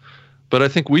businesses. But I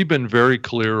think we've been very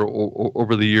clear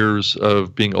over the years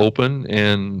of being open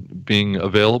and being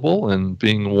available and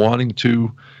wanting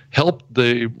to help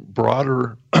the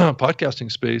broader podcasting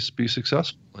space be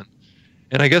successful.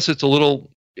 And I guess it's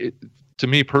to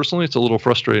me personally, it's a little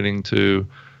frustrating to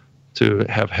to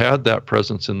have had that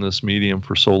presence in this medium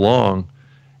for so long,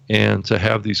 and to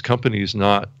have these companies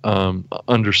not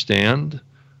understand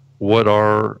what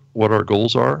our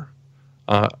goals are.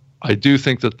 I do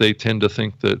think that they tend to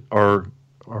think that our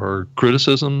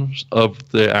criticisms of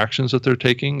the actions that they're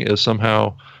taking is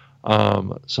somehow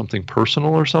something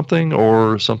personal or something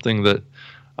that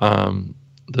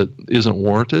that isn't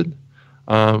warranted.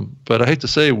 But I hate to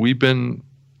say, we've been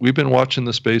watching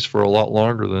the space for a lot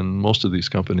longer than most of these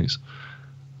companies.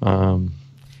 And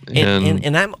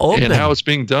I'm open. And how it's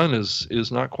being done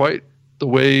is not quite the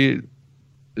way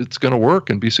it's going to work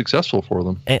and be successful for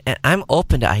them. And I'm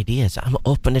open to ideas. I'm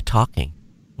open to talking.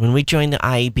 When we joined the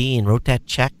IAB and wrote that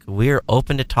check, we're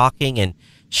open to talking and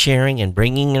sharing and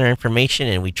bringing in our information,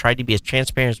 and we tried to be as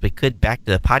transparent as we could back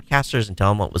to the podcasters and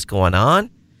tell them what was going on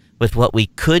with what we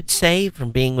could say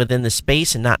from being within the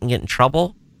space and not get in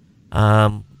trouble.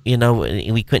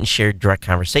 We couldn't share direct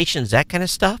conversations, that kind of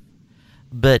stuff.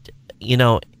 But,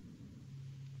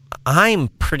 I'm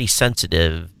pretty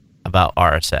sensitive about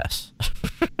RSS.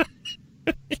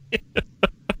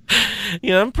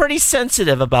 I'm pretty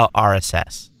sensitive about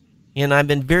RSS. I've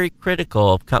been very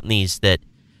critical of companies that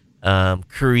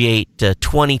create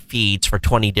 20 feeds for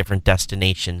 20 different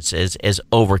destinations as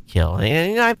overkill.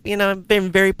 And I've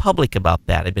been very public about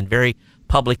that. I've been very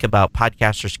public about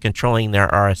podcasters controlling their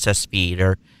RSS feed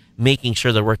or making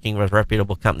sure they're working with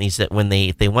reputable companies that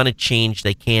if they want to change,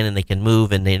 they can, and they can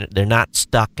move, and they're not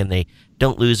stuck, and they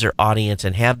don't lose their audience,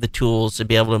 and have the tools to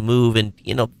be able to move. And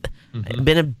I've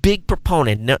been a big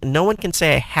proponent. No one can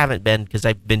say I haven't been, because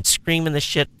I've been screaming this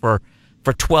shit for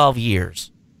 12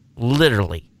 years,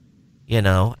 literally.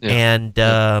 Yeah.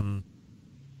 And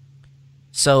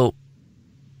so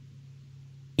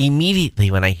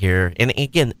immediately when I hear, and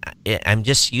again, I'm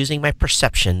just using my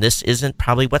perception. This isn't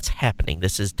probably what's happening.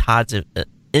 This is Todd's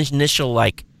initial,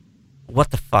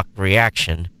 what the fuck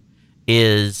reaction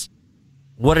is,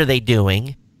 what are they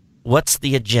doing? What's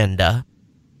the agenda?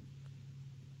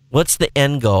 What's the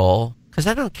end goal? Because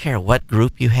I don't care what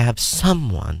group you have,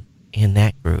 someone in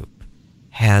that group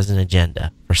has an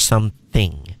agenda for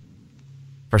something,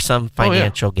 for some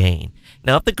financial gain.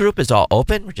 Now, if the group is all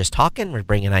open, we're just talking, we're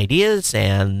bringing ideas,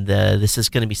 and this is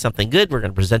going to be something good, we're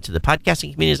going to present to the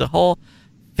podcasting community as a whole,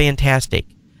 fantastic.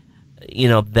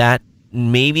 That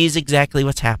maybe is exactly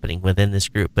what's happening within this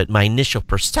group. But my initial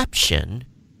perception,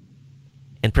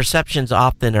 and perceptions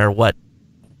often are what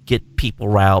get people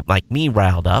riled, like me,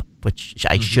 riled up, which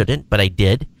I shouldn't, but I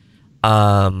did,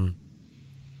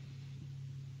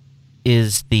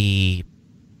 is the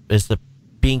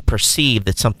being perceived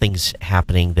that something's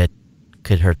happening that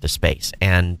could hurt the space.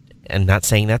 And I'm not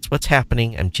saying that's what's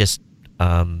happening. I'm just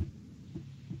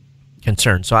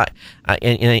concerned. So I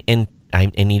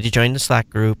need to join the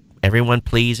Slack group. Everyone,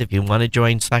 please, if you want to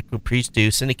join Slack group, please do.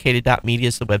 Syndicated.media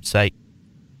is the website,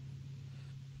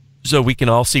 so we can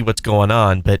all see what's going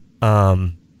on. But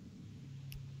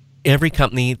every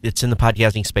company that's in the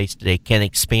podcasting space today can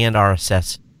expand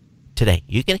RSS today.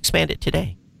 You can expand it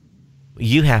today.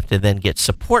 You have to then get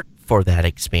support for that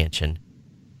expansion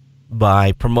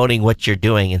by promoting what you're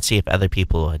doing and see if other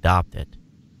people will adopt it.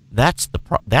 That's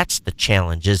the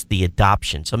challenge, is the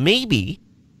adoption. So maybe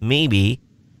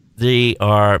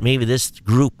this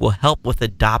group will help with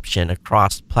adoption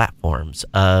across platforms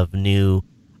of new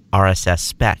RSS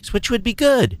specs, which would be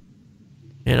good.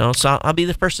 So I'll be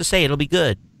the first to say it'll be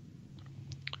good.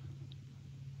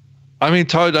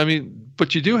 Todd,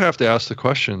 but you do have to ask the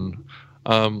question,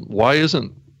 why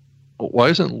isn't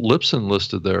Lipson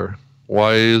listed there?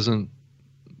 Why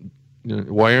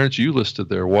aren't you listed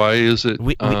there? Why is it?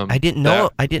 I didn't know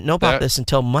about this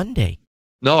until Monday.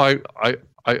 No, I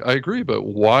agree, but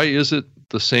why is it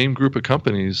the same group of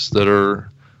companies that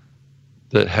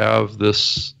have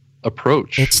this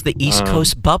approach? It's the East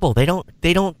Coast bubble. They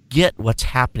don't get what's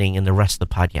happening in the rest of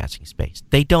the podcasting space.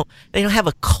 They don't have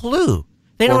a clue.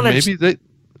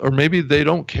 Maybe they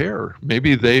don't care.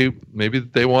 Maybe they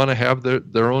want to have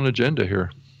their own agenda here.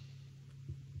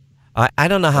 I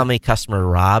don't know how many customers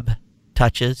Rob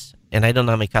touches, and I don't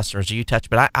know how many customers you touch,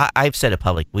 but I've said it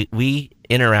public. We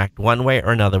interact one way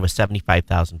or another with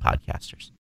 75,000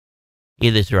 podcasters,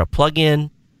 either through a plugin,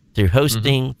 through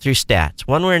hosting, through stats,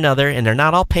 one way or another, and they're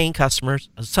not all paying customers.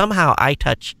 Somehow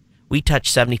we touch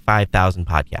 75,000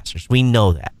 podcasters. We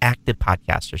know that, active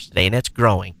podcasters today, and it's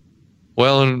growing.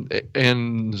 Well,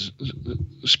 and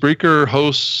Spreaker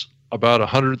hosts about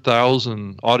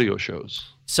 100,000 audio shows.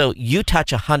 So you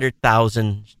touch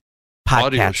 100,000 podcast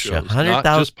audio shows, not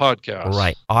just podcasts.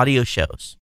 Right, audio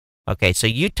shows. Okay, so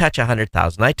you touch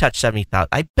 100,000. I touch 70,000.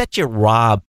 I bet you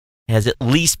Rob has at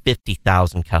least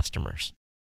 50,000 customers.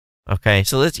 Okay,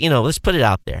 so let's put it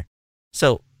out there.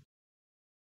 So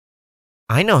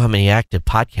I know how many active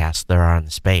podcasts there are in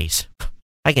the space.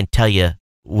 I can tell you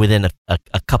within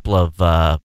a couple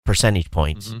of percentage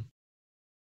points. Mm-hmm.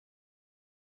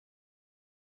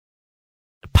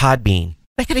 Podbean,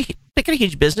 they got a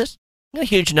huge business. They got a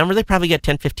huge number. They probably got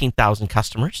 10, 15,000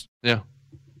 customers. Yeah.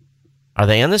 Are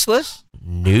they on this list?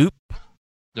 Nope.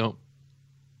 No.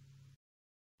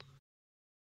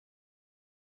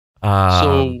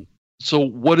 So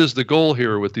what is the goal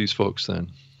here with these folks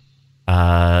then?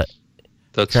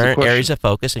 That's current the areas of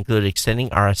focus include extending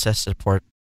RSS to support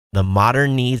the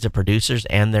modern needs of producers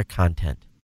and their content,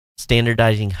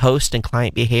 standardizing host and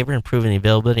client behavior, improving the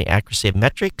availability and accuracy of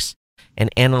metrics and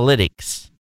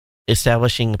analytics,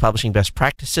 establishing and publishing best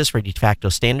practices for de facto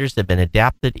standards that have been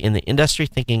adapted in the industry,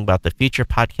 thinking about the future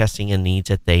podcasting and needs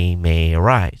that they may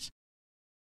arise.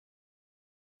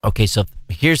 Okay, so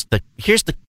here's the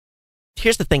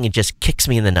thing that just kicks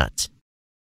me in the nuts.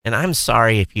 And I'm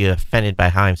sorry if you're offended by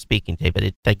how I'm speaking today, but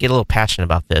I get a little passionate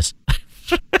about this.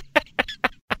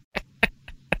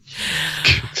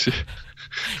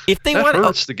 If they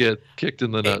want to get kicked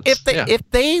in the nuts. If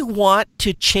they want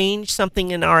to change something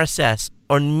in RSS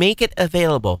or make it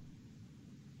available,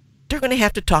 they're going to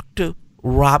have to talk to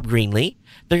Rob Greenlee.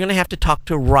 They're going to have to talk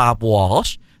to Rob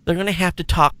Walsh. They're going to have to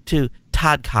talk to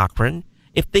Todd Cochran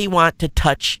if they want to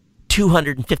touch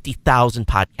 250,000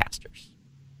 podcasters.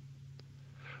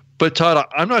 But Todd,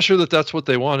 I'm not sure that that's what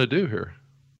they want to do here.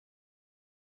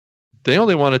 They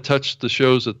only want to touch the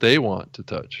shows that they want to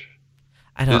touch.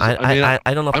 I don't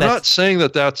know. I'm not saying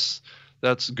that that's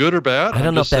good or bad.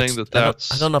 I'm just saying that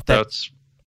that's. I don't know if that's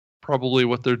probably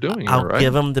what they're doing. I'll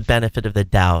give them the benefit of the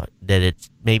doubt that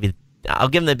it's maybe. I'll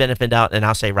give them the benefit of the doubt, and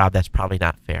I'll say, Rob, that's probably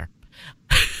not fair.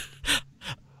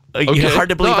 Okay. Hard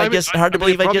to believe.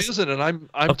 It isn't, and I'm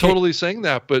okay. Totally saying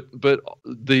that. But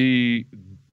the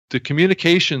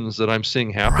communications that I'm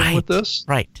seeing happen with this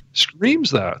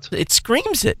screams that. It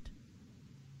screams it.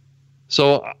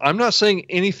 So I'm not saying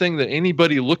anything that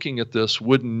anybody looking at this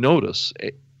wouldn't notice.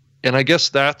 And I guess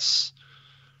that's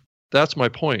my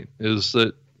point, is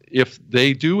that if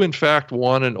they do in fact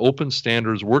want an open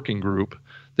standards working group,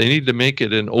 they need to make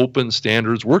it an open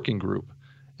standards working group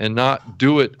and not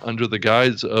do it under the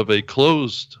guise of a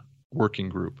closed working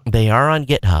group. They are on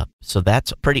GitHub, so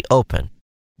that's pretty open.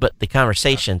 But the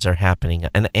conversations are happening,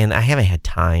 and I haven't had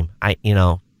time.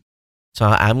 So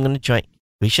I'm going to join.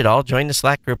 We should all join the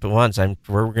Slack group at once.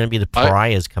 We're going to be the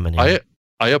pariahs coming in.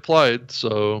 I applied,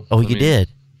 so. Oh, you did?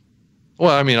 Well,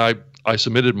 I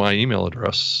submitted my email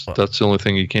address. That's the only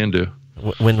thing you can do.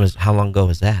 How long ago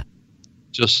was that?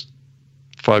 Just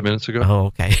 5 minutes ago. Oh,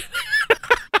 okay.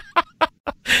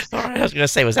 All right, I was going to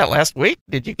say, was that last week?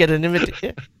 Did you get an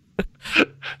invitation?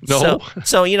 No.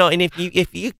 So and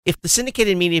if the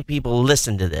syndicated media people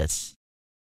listen to this,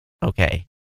 okay.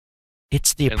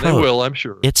 It's the approach. And they will, I'm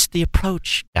sure. It's the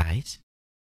approach, guys.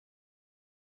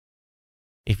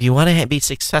 If you want to be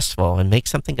successful and make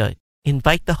something good,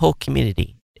 invite the whole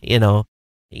community.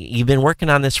 You've been working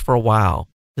on this for a while.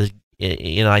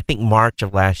 I think March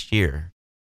of last year.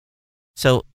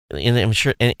 So, and I'm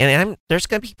sure, there's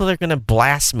going to be people that are going to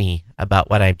blast me about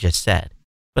what I've just said.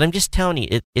 But I'm just telling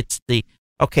you, it's the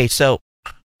okay. So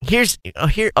here's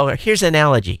an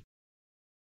analogy.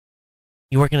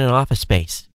 You work in an office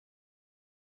space.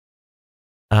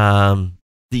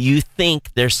 Do you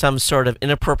think there's some sort of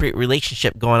inappropriate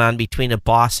relationship going on between a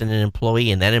boss and an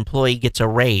employee, and that employee gets a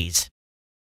raise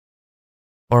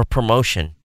or a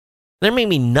promotion? There may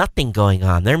be nothing going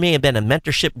on. There may have been a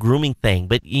mentorship grooming thing,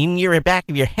 but in your back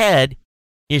of your head,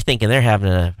 you're thinking they're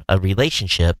having a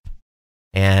relationship,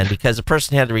 and because the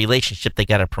person had a relationship, they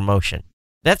got a promotion.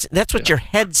 That's what your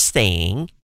head's saying.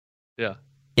 Yeah.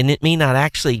 And it may not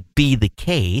actually be the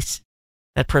case.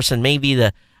 That person may be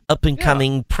the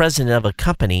up-and-coming president of a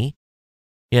company,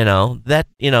 but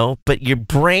your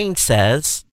brain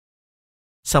says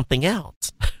something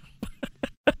else.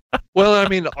 Well,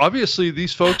 obviously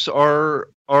these folks are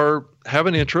have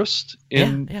an interest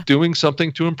in doing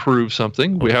something to improve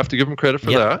something. We have to give them credit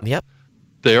for that. Yep.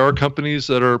 They are companies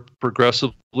that are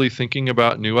progressively thinking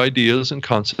about new ideas and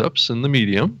concepts in the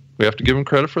medium. We have to give them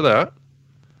credit for that.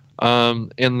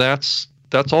 And that's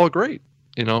all great.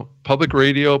 Public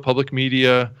radio, public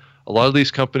media, a lot of these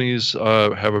companies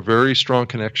have a very strong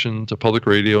connection to public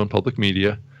radio and public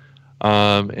media.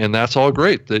 And that's all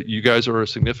great that you guys are a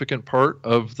significant part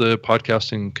of the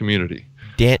podcasting community.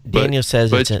 Daniel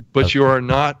says but you are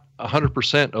not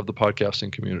 100% of the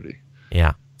podcasting community.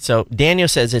 Yeah. So Daniel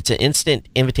says it's an instant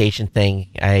invitation thing.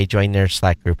 I joined their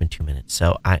Slack group in 2 minutes.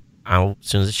 So as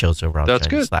soon as the show's over, I'll That's join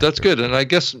the good. Slack That's group. good. And I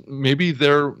guess maybe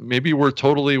we're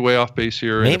totally way off base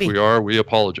here. Maybe. And if we are, we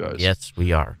apologize. Yes,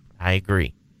 we are. I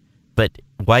agree. But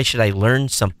why should I learn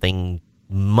something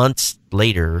months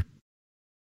later?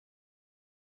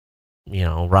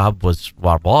 Rob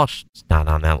Walsh's not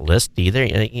on that list either.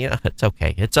 It's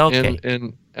okay. It's okay.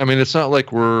 And I mean, it's not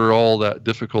like we're all that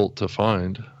difficult to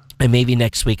find. And maybe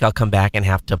next week I'll come back and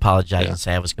have to apologize and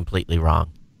say I was completely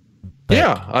wrong. But,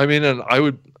 yeah, I mean, and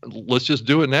let's just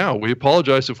do it now. We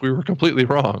apologize if we were completely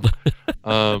wrong,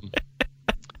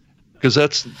 because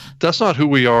that's not who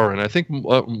we are. And I think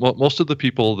most of the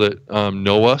people that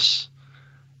know us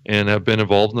and have been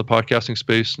involved in the podcasting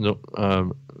space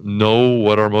know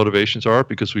what our motivations are,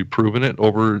 because we've proven it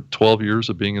over 12 years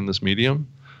of being in this medium,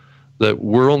 that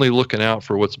we're only looking out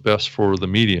for what's best for the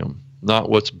medium, not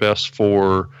what's best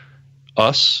for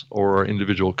us or our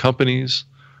individual companies.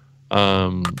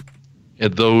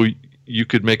 And though you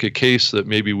could make a case that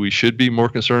maybe we should be more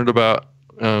concerned about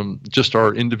just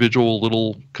our individual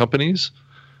little companies,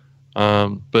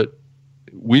 but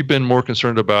we've been more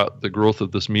concerned about the growth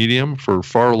of this medium for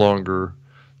far longer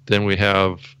than we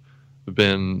have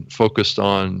been focused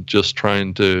on just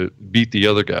trying to beat the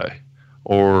other guy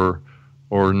or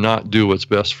not do what's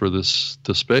best for this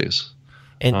space.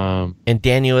 And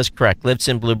Daniel is correct.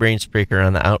 Libsyn, Blueberry, and Spreaker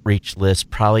on the outreach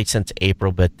list probably since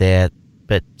April, but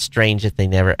strange that they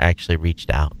never actually reached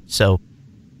out. So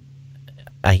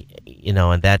and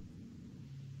that.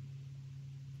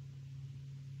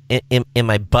 Am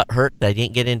I butthurt that I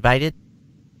didn't get invited?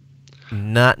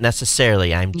 Not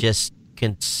necessarily. I'm just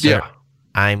concerned.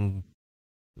 Yeah.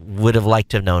 Would have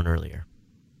liked to have known earlier.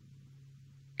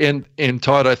 And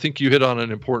Todd, I think you hit on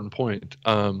an important point.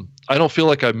 I don't feel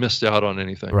like I missed out on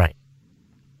anything. Right.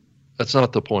 That's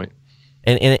not the point.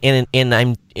 And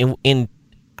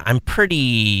I'm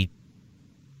pretty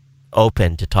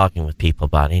open to talking with people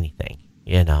about anything.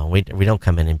 We don't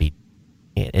come in and be.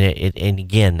 And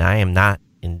again, I am not.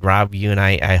 And Rob, you and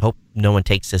I hope no one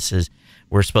takes this as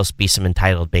we're supposed to be some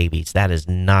entitled babies. That is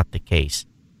not the case.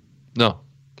 No.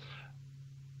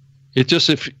 It just,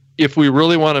 if we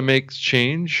really want to make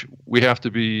change, we have to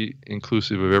be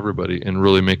inclusive of everybody and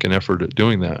really make an effort at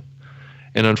doing that.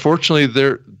 And unfortunately,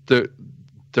 there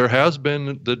has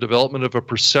been the development of a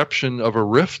perception of a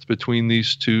rift between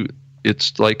these two.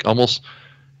 It's like almost,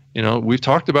 we've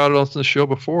talked about it on the show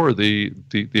before. The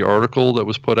article that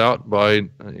was put out by,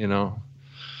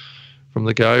 from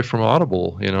the guy from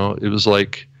Audible, it was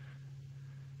like,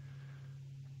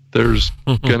 there's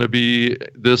going to be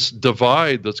this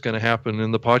divide that's going to happen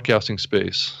in the podcasting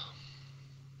space,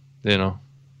 and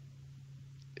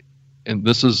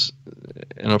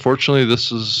unfortunately,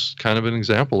 this is kind of an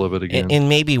example of it again. And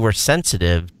maybe we're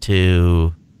sensitive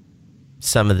to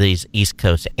some of these East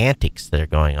Coast antics that are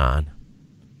going on.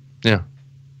 Yeah.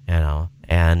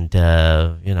 And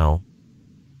okay.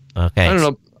 I don't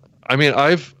know. I mean,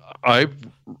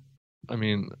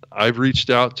 I've reached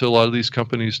out to a lot of these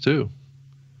companies too.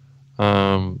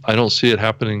 I don't see it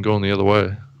happening going the other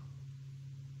way.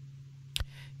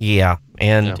 Yeah,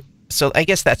 and so I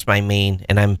guess that's my main,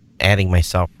 and I'm adding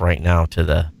myself right now to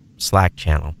the Slack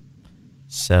channel.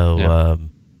 So,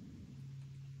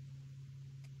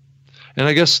 and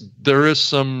I guess there is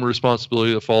some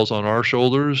responsibility that falls on our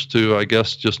shoulders to, I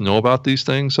guess, just know about these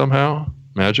things somehow,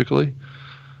 magically,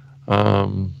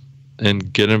 and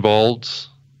get involved.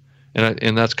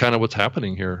 And that's kind of what's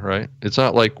happening here, right? It's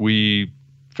not like we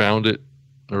found it,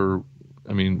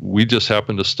 we just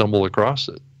happened to stumble across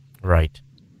it. Right.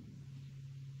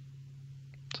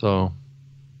 So,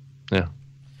 yeah.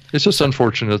 It's just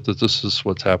unfortunate that this is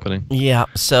what's happening. Yeah.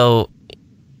 So,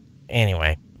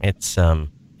 anyway, it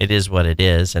is what it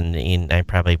is, and I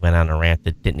probably went on a rant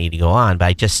that didn't need to go on, but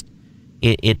I just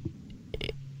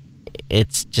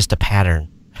it's just a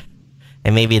pattern,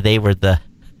 and maybe they're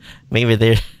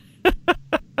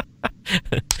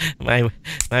my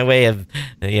way of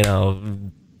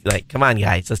like, come on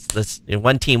guys, let's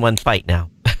one team, one fight now.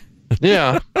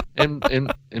 Yeah, and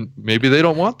maybe they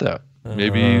don't want that.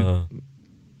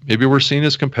 Maybe we're seen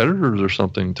as competitors or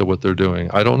something to what they're doing.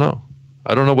 I don't know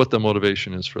what the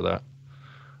motivation is for that.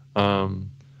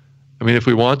 If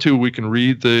we want to, we can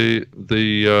read the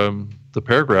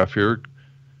paragraph here.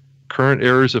 Current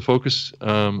areas of focus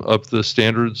of the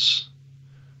standards,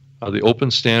 the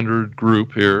open standard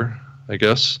group here, I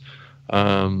guess,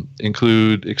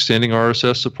 include extending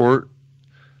RSS support.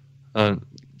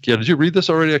 Did you read this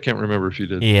already? I can't remember if you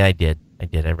did. Yeah, I did. I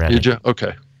read it. Did you?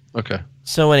 Okay.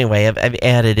 So anyway, I've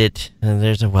added it, and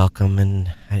there's a welcome,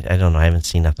 and I don't know. I haven't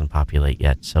seen nothing populate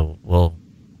yet, so we'll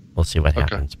see what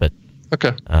happens. But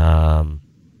okay.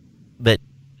 But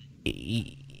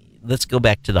let's go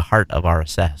back to the heart of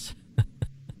RSS.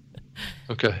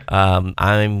 Okay.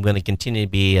 I'm going to continue to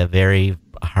be a very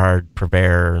hard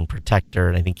purveyor and protector,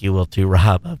 and I think you will too,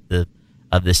 Rob,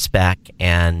 of the spec,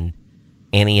 and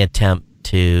any attempt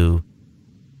to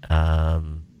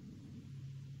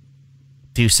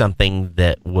do something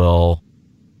that will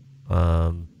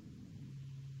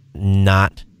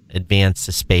not advance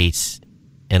the space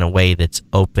in a way that's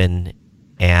open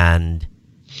and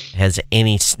has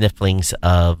any snifflings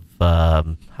of,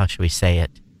 how should we say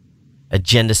it,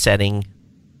 agenda setting.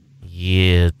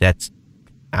 Yeah,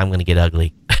 I'm going to get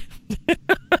ugly.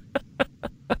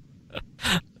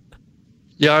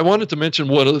 Yeah, I wanted to mention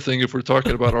one other thing. If we're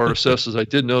talking about RSS, is I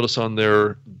did notice on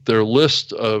their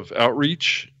list of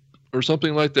outreach or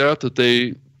something like that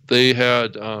they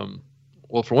had,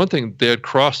 well, for one thing, they had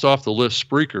crossed off the list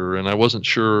Spreaker, and I wasn't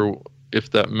sure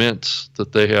if that meant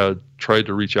that they had tried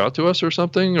to reach out to us or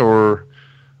something, or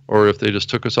if they just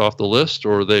took us off the list,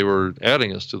 or they were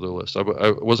adding us to the list.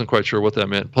 I wasn't quite sure what that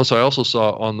meant. Plus, I also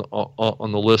saw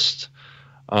on the list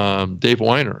Dave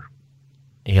Weiner.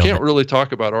 Can't really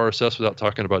talk about RSS without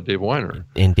talking about Dave Weiner.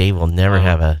 And Dave will never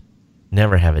have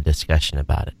a discussion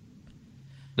about it.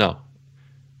 No.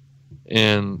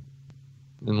 And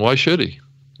why should he?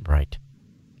 Right.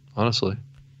 Honestly.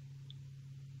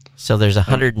 So there's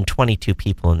 122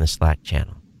 people in the Slack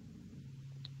channel.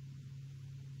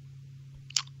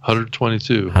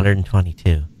 122.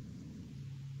 122.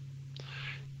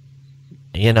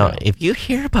 You know, if you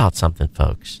hear about something,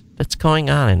 folks, that's going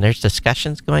on, and there's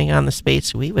discussions going on in the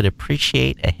space, we would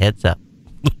appreciate a heads up.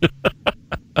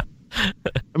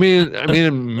 I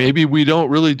mean, maybe we don't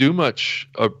really do much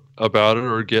about it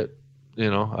or get, I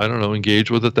don't know, engage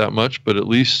with it that much, but at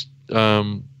least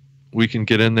we can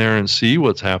get in there and see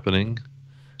what's happening.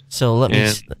 So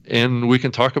and we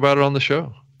can talk about it on the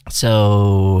show.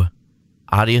 So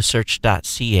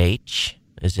audiosearch.ch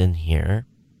is in here.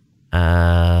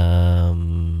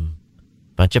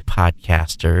 Bunch of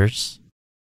podcasters,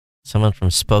 someone from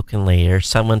Spoken Later,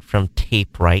 someone from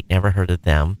Tape Right, never heard of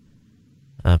them.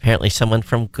 Apparently someone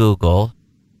from Google,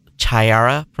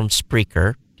 Chiara from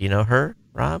Spreaker. Do you know her,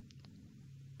 Rob?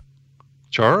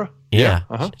 Chara? Yeah.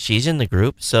 Uh-huh. She's in the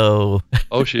group, so...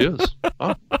 Oh, she is?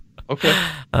 Oh, okay.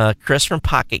 Chris from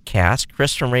Pocket Cast,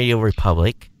 Chris from Radio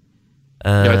Republic.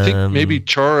 I think maybe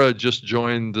Chara just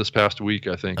joined this past week,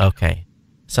 I think. Okay.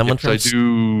 I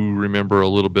do remember a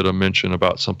little bit of mention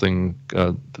about something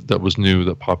that was new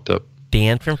that popped up.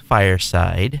 Dan from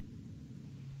Fireside.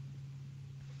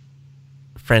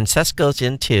 Francesco's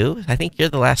in too. I think you're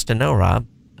the last to know, Rob.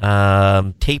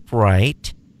 Tape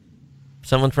Right.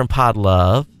 Someone from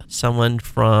Podlove. Someone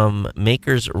from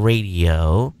Makers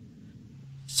Radio.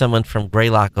 Someone from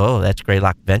Greylock. Oh, that's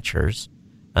Greylock Ventures.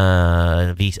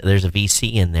 There's a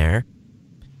VC in there.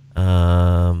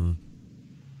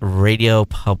 Radio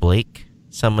Public,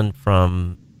 someone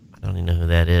from, I don't even know who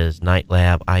that is, Night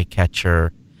Lab, Eyecatcher,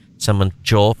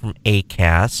 Joel from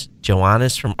ACAST,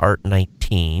 Joanna's from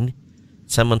Art19,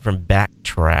 someone from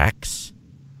Backtracks,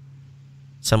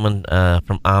 someone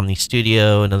from Omni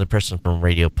Studio, another person from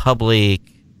Radio Public,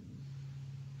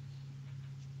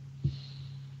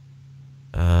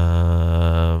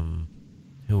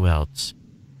 who else?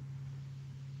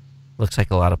 Looks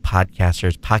like a lot of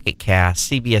podcasters. Pocket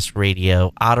Cast, CBS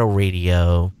Radio, Auto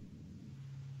Radio.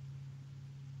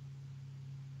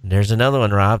 There's another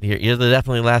one, Rob. You're the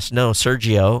definitely last to know.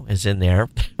 Sergio is in there.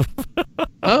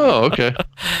 Oh, okay.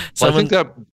 Well, I think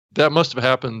that must have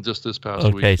happened just this past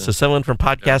week. Okay, so someone from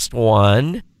Podcast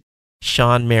One,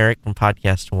 Sean Merrick from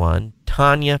Podcast One,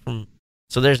 Tanya from...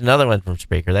 So there's another one from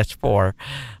Spreaker. That's 4.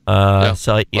 So, yeah.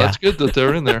 Well, that's good that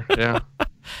they're in there, yeah.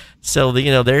 So,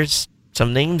 there's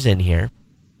some names in here.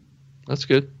 That's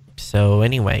good. So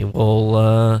anyway, we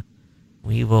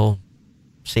will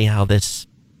see how this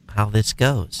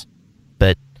goes.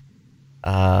 But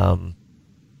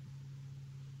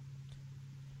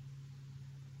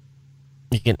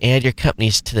you can add your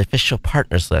companies to the official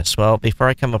partners list. Well, before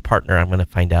I become a partner, I'm going to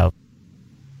find out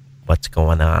what's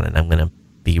going on, and I'm going to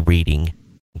be reading.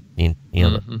 And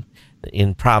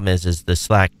problem is the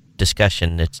Slack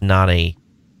discussion.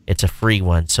 It's a free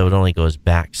one, so it only goes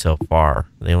back so far.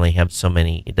 They only have so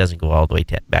many. It doesn't go all the way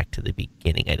back to the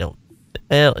beginning. They've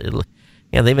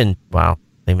been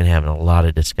having a lot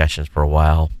of discussions for a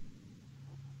while.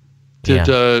 Did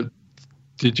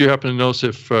you happen to notice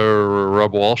if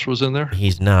Rob Walsh was in there?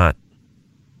 He's not.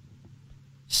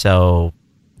 So,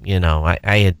 I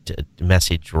had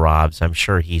messaged Rob, so I'm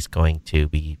sure he's going to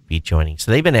be joining.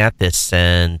 So they've been at this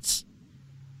since.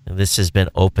 This has been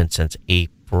open since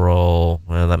April.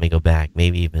 Well, let me go back.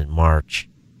 Maybe even March.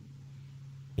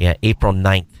 Yeah, April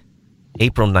 9th.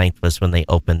 April 9th was when they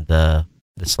opened the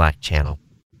Slack channel.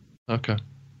 Okay.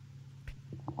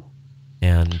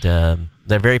 And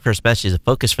their very first message, the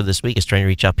focus for this week is trying to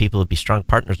reach out people who be strong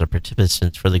partners or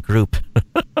participants for the group.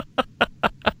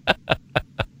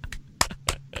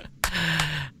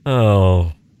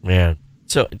 Oh, man.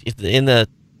 So in the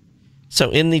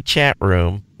chat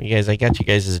room, you guys, I got you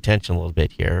guys' attention a little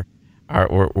bit here.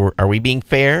 Are we being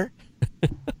fair?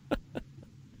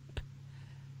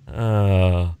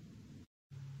 All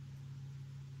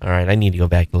right, I need to go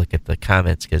back and look at the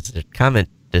comments because the comment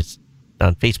that's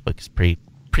on Facebook is pretty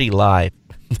live.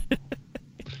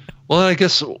 Well, I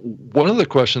guess one of the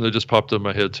questions that just popped in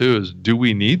my head too is, do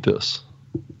we need this?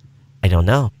 I don't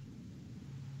know.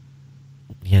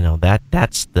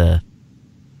 That's the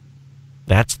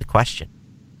question.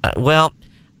 Well,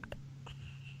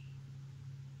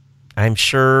 I'm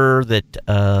sure that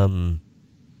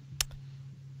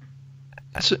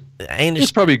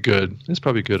it's probably good. It's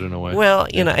probably good in a way. Well,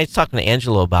 I was talking to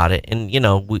Angelo about it, and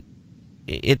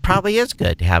it probably is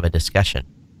good to have a discussion.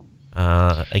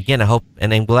 Again, I hope,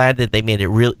 and I'm glad that they made it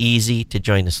real easy to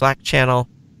join the Slack channel,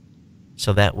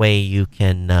 so that way you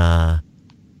can,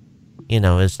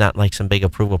 it's not like some big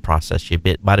approval process. You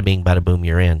bada bing, bada boom,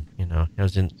 you're in. It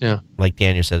was in, like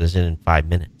Daniel said, it was in 5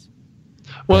 minutes.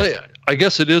 Well, I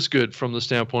guess it is good from the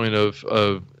standpoint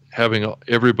of having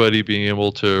everybody being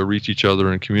able to reach each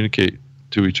other and communicate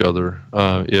to each other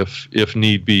if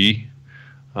need be.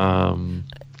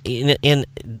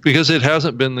 Because it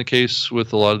hasn't been the case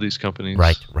with a lot of these companies.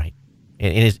 Right.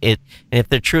 And if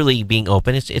they're truly being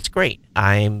open, it's great.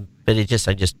 I just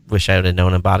wish I would have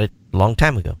known about it a long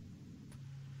time ago.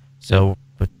 So,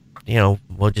 but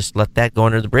we'll just let that go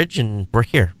under the bridge, and we're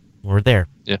here. We're there.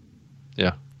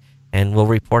 Yeah. And we'll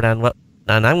report on what.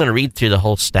 And I'm going to read through the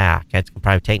whole stack. It's going to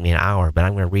probably take me an hour, but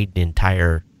I'm going to read the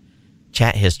entire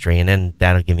chat history, and then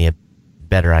that'll give me a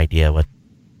better idea to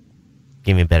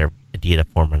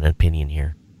form an opinion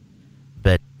here.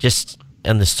 But just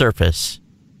on the surface,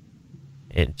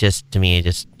 it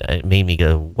made me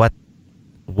go,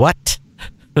 what?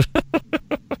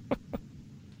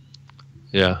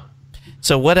 Yeah.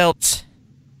 So what else?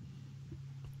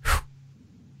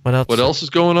 What else is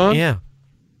going on? Yeah.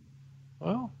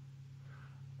 Well,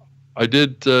 I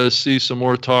did see some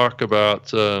more talk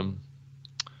about, I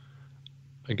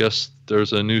guess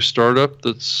there's a new startup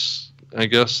that's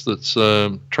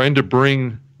trying to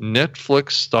bring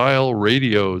Netflix-style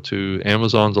radio to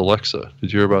Amazon's Alexa.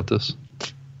 Did you hear about this?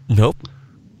 Nope.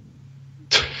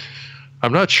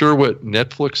 I'm not sure what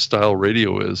Netflix-style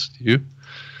radio is. Do you?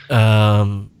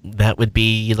 That would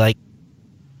be like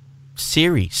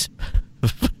series.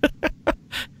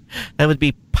 That would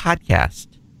be podcast.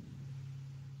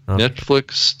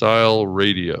 Netflix-style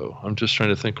radio. I'm just trying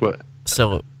to think what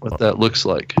that looks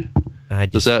like.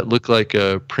 Does that look like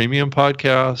a premium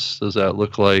podcast? Does that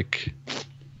look like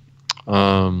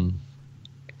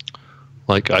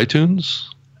iTunes?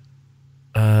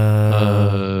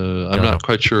 I'm not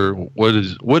quite sure what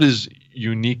is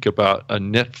unique about a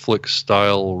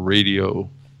Netflix-style radio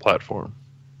platform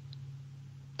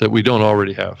that we don't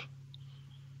already have.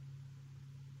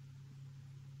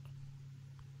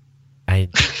 I'm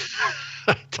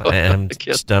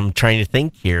trying to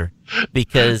think here,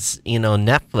 because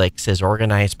Netflix is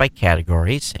organized by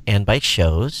categories and by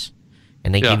shows,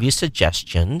 and they give you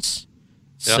suggestions.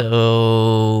 Yeah.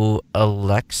 So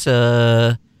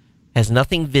Alexa has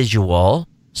nothing visual.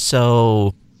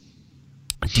 So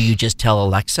do you just tell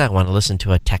Alexa, I want to listen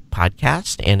to a tech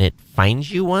podcast, and it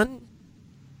finds you one,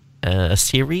 a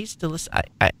series to listen?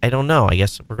 I don't know. I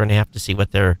guess we're going to have to see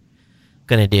what they're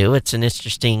going to do. It's an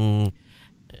interesting,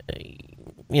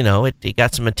 it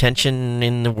got some attention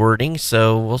in the wording,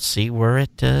 so we'll see where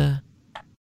it goes.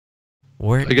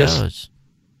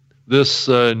 This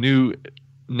new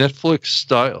Netflix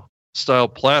style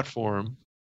platform,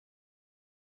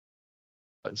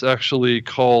 it's actually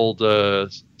called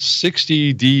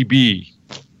 60dB.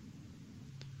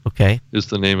 Okay. Is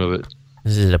the name of it.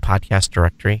 Is it a podcast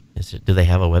directory? Do they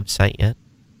have a website yet?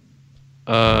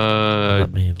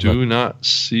 Do not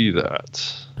see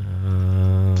that.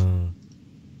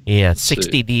 Yeah,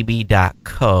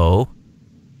 60db.co.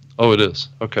 Oh, it is.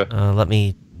 Okay. Let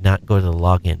me not go to the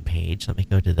login page. Let me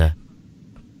go to the...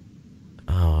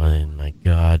 Oh, my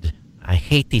God. I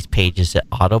hate these pages that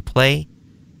autoplay.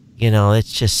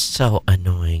 It's just so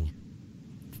annoying.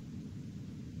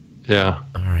 Yeah.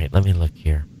 All right, let me look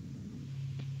here.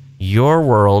 Your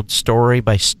World, story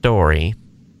by story.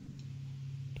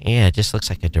 Yeah, it just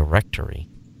looks like a directory.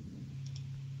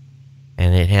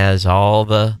 And it has all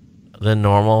the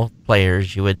normal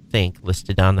players you would think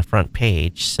listed on the front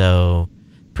page. So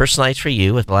Personalized for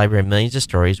you with a library of millions of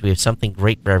stories, we have something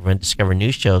great for everyone. Discover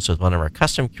new shows with one of our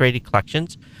custom curated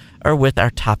collections or with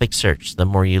our topic search. The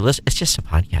more you listen, it's just a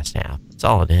podcast app. That's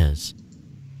all it is.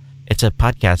 It's a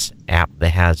podcast app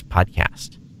that has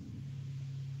podcast.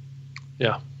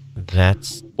 Yeah.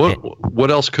 That's what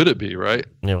else could it be, right?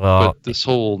 Yeah, well, but this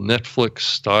whole Netflix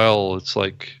style, it's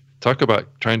like, talk about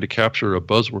trying to capture a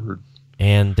buzzword.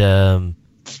 And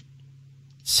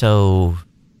so,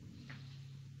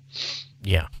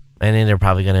 yeah. And then they're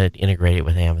probably going to integrate it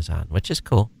with Amazon, which is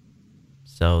cool.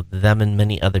 So them and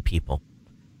many other people.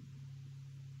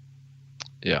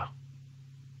 Yeah.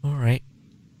 All right.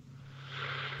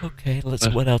 Okay,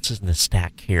 what else is in the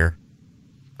stack here?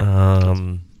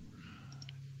 It's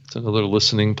another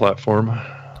listening platform.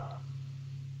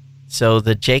 So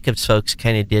the Jacobs folks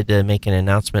kind of did make an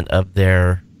announcement of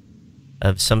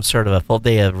some sort of a full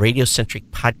day of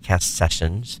radio-centric podcast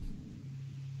sessions.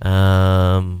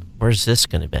 Where's this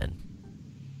going to be?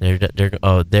 They've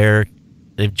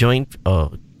joined.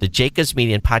 The Jacobs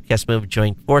Media and Podcast Movement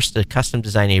joined forces to custom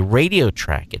design a radio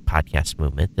track at Podcast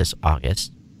Movement this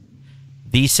August.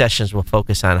 These sessions will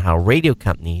focus on how radio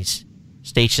companies,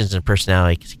 stations, and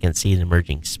personalities can see an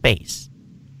emerging space.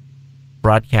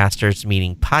 Broadcasters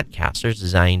meeting podcasters,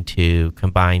 designed to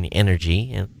combine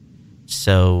energy. And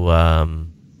so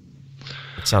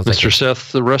it sounds like Mr.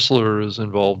 Seth, the wrestler, is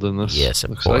involved in this. Yes,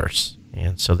 of course. Like.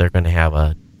 And so they're going to have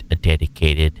a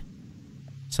dedicated,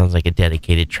 sounds like a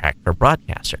dedicated track for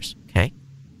broadcasters. Okay,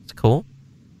 it's cool.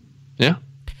 Yeah.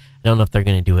 I don't know if they're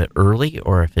going to do it early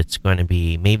or if it's going to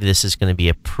be, maybe this is going to be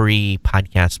a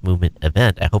pre-podcast movement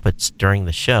event. I hope it's during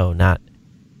the show, not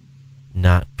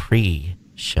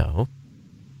pre-show.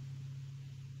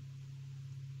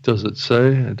 Does it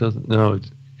say? It doesn't. No,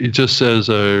 it just says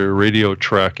a radio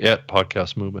track at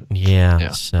Podcast Movement. Yeah.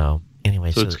 So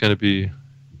anyway, so it's going to be.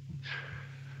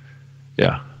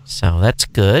 Yeah. So that's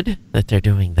good that they're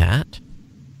doing that.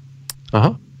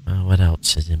 Uh-huh. What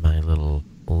else is in my little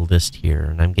list here?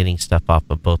 And I'm getting stuff off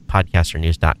of both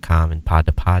podcasternews.com and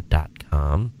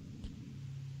podtopod.com.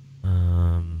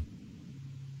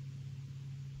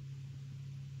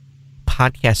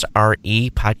 Podcast RE,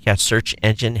 podcast search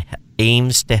engine,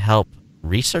 aims to help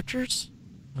researchers.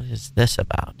 What is this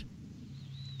about?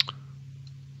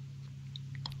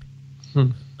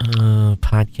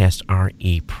 Podcast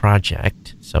RE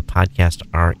project. So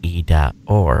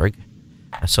podcastre.org.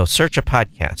 So search a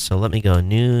podcast. So let me go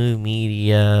new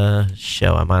media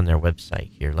show. I'm on their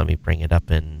website here. Let me bring it up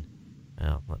in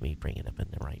the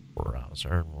right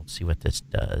browser, and we'll see what this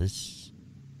does.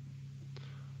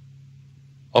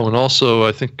 Oh, and also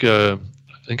I think I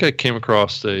came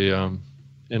across an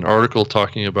article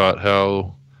talking about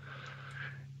how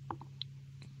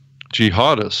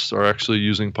jihadists are actually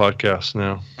using podcasts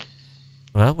now.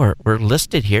 Well, we're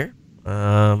listed here.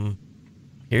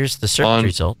 Here's the search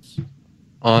results.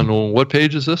 On what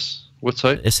page is this? What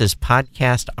site? This is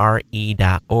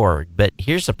podcastre.org. But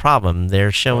here's the problem.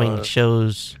 They're showing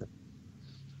shows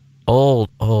old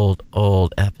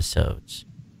episodes.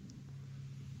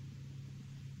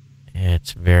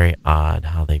 It's very odd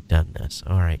how they've done this.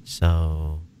 All right,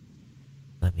 so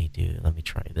let me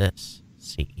try this.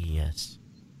 CES.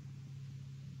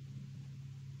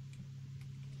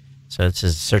 So this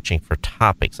is searching for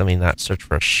topics. Let me not search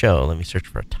for a show. Let me search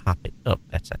for a topic. Oh,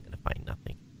 that's not going to find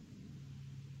nothing.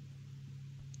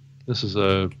 This is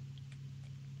it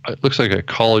looks like a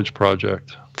college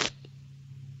project.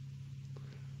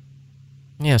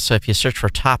 Yeah, so if you search for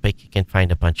topic, you can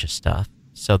find a bunch of stuff.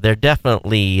 So they're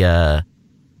definitely,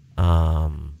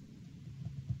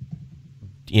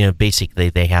 basically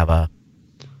they're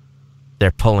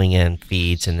pulling in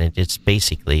feeds, and it's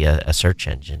basically a search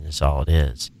engine is all it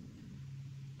is.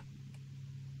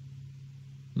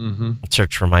 Mm-hmm.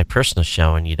 Search for my personal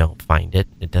show, and you don't find it.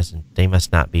 It doesn't. They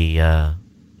must not be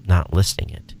not listing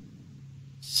it.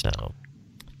 So.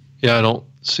 Yeah, I don't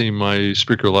see my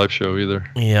Spreaker Live show either.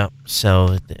 Yeah,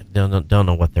 so don't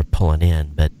know what they're pulling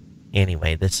in, but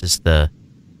anyway, this is the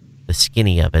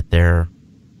skinny of it. They're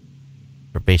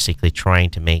basically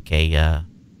trying to make a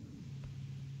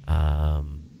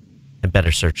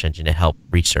better search engine to help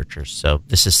researchers. So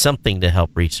this is something to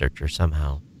help researchers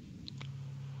somehow.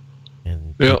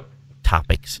 And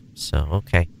topics. So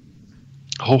okay.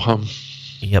 Ho hum.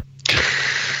 Yep.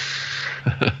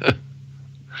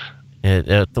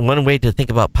 The one way to think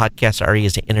about Podcast RE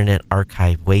is the Internet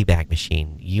Archive Wayback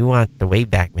Machine. You want the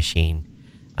Wayback Machine?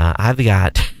 I've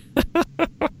got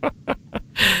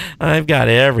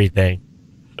everything.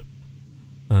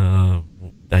 I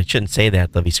shouldn't say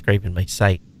that. They'll be scraping my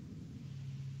site.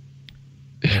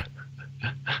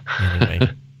 Anyway,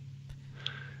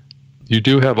 you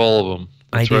do have all of them.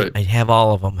 I do. Right. I have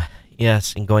all of them.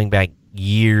 Yes, and going back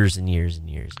years and years and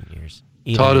years and years.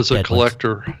 Todd is a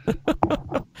collector.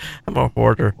 I'm a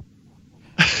hoarder.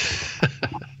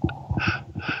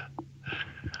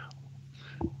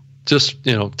 Just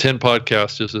 10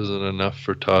 podcasts just isn't enough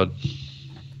for Todd.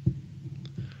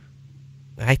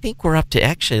 I think we're up to,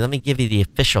 actually, let me give you the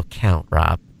official count,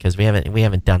 Rob, because we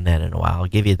haven't done that in a while. I'll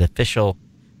give you the official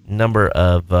number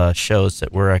of shows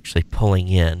that we're actually pulling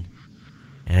in.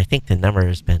 And I think the number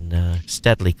has been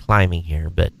steadily climbing here,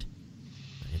 but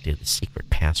I'm going to do the secret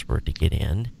password to get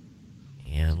in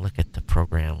and look at the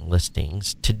program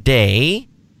listings. Today,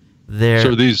 So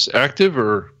are these active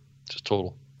or just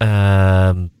total?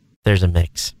 There's a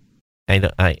mix.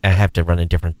 I have to run a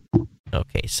different...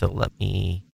 Okay, so let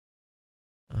me...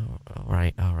 All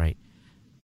right.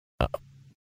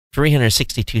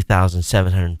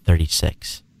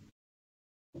 362,736.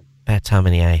 That's how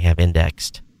many I have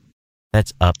indexed.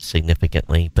 That's up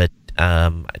significantly, but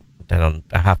I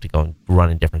have to go and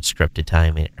run a different script to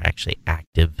tell me they're actually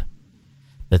active.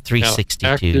 The 362.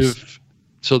 Active.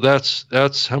 So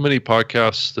that's how many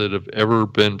podcasts that have ever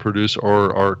been produced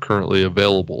or are currently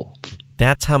available.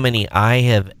 That's how many I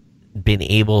have been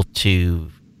able to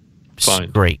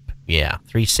scrape. Yeah,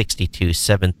 362,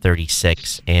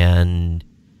 736, and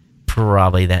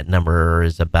probably that number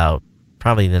is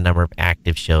probably the number of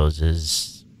active shows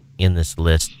is in this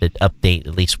list that update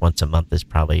at least once a month is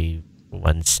probably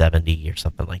 170 or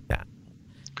something like that.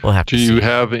 We'll have to see. Do you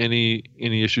have any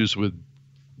issues with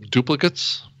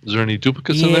duplicates? Is there any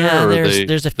duplicates in there, or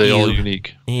there's a few. They all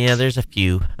unique? Yeah, there's a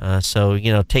few. So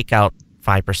take out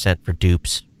 5% for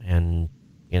dupes, and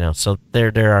so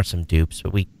there are some dupes,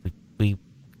 but we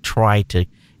try to.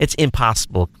 It's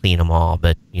impossible to clean them all,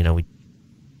 but we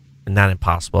not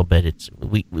impossible, but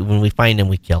when we find them,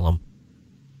 we kill them.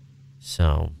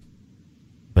 So,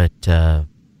 but so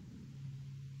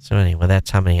anyway,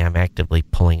 that's how many I'm actively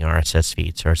pulling RSS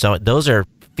feeds. So those are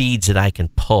feeds that I can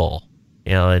pull.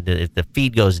 If the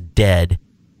feed goes dead,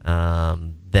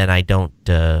 then I don't.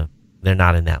 They're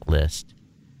not in that list.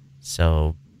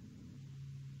 So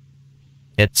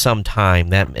at some time,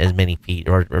 that as many feed,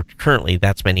 or currently,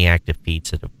 that's many active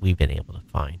feeds that we've been able to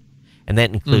find, and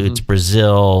that includes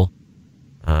Brazil,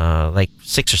 like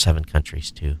 6 or 7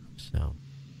 countries too. So,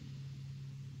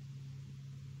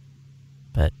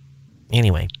 but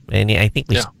anyway, and I think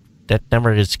that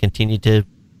number has continued to,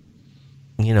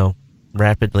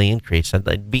 rapidly increase.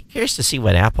 I'd be curious to see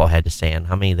what Apple had to say on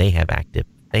how many they have active.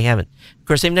 They haven't, of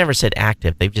course, they've never said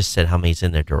active. They've just said how many's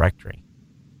in their directory.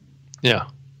 Yeah.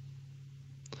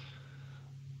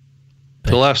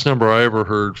 The last number I ever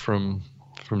heard from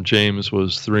James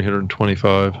was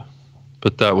 325,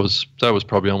 but that was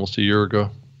probably almost a year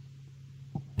ago.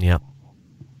 Yep.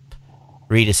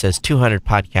 Rita says 200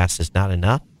 podcasts is not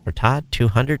enough for Todd.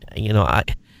 200.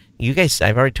 You guys,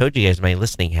 I've already told you guys my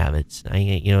listening habits.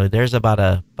 There's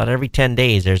about every 10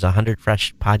 days there's 100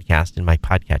 fresh podcasts in my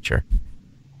podcatcher,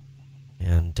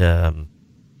 and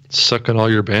sucking all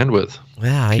your bandwidth.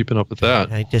 Yeah, keeping up with that.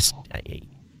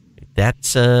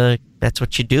 That's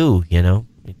what you do. You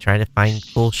try to find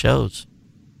cool shows.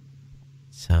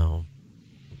 So,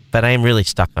 but I am really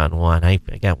stuck on one. I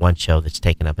got one show that's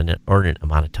taken up an inordinate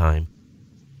amount of time,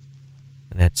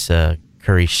 and that's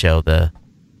Curry's show, the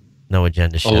No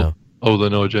Agenda show. Oh, the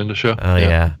No Agenda show? Oh,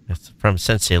 yeah. It's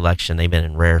since the election, they've been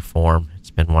in rare form.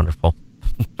 It's been wonderful.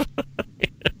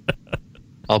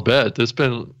 I'll bet. There's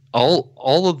been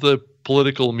all of the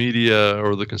political media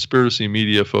or the conspiracy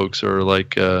media folks are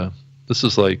like, this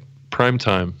is like prime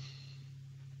time.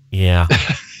 Yeah.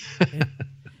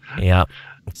 Yeah.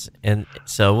 And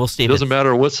so we'll see. It doesn't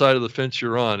matter what side of the fence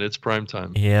you're on. It's prime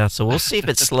time. Yeah. So we'll see if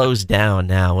it slows down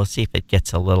now. We'll see if it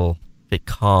gets if it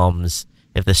calms,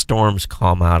 if the storms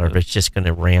calm out, or if it's just going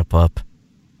to ramp up.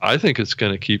 I think it's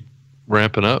going to keep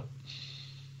ramping up.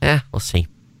 Yeah, we'll see.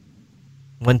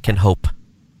 One can hope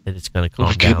that it's going to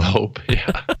calm down. One can hope,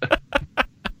 yeah.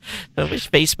 I wish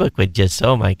Facebook would just,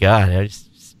 oh my God, I've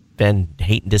just been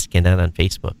hating disconnect on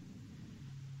Facebook.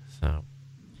 So,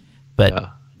 but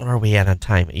where are we at on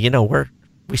time?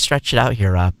 We stretched it out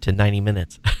here, Rob, to 90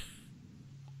 minutes.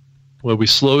 Well, we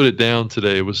slowed it down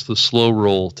today. It was the slow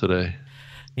roll today.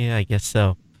 Yeah, I guess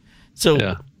so.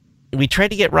 So we tried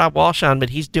to get Rob Walsh on, but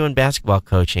he's doing basketball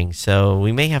coaching, so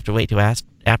we may have to wait to ask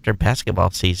after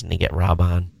basketball season to get Rob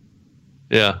on.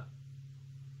 Yeah.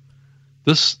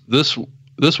 This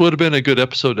would have been a good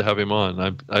episode to have him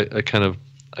on. I kind of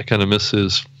miss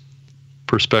his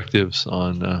perspectives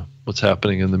on what's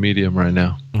happening in the medium right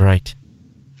now. Right.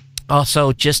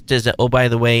 Also, just as by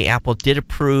the way, Apple did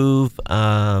approve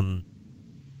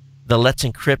the Let's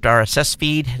Encrypt RSS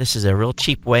feed. This is a real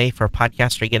cheap way for a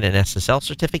podcaster to get an SSL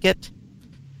certificate.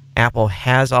 Apple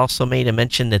has also made a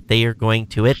mention that they are going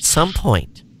to, at some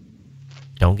point,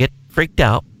 don't get freaked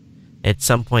out, at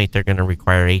some point they're going to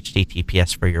require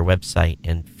HTTPS for your website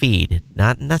and feed,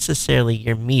 not necessarily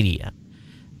your media.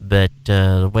 But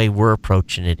the way we're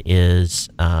approaching it is,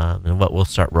 and what we'll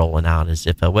start rolling out is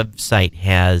if a website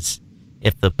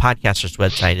if the podcaster's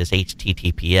website is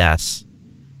HTTPS,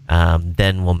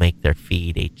 then we'll make their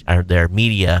feed, or their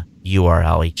media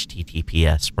URL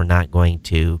HTTPS. We're not going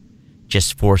to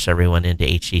just force everyone into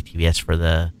HTTPS for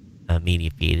the media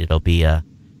feed. It'll be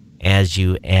as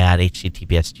you add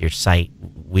HTTPS to your site,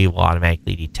 we will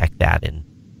automatically detect that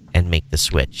and make the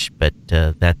switch. But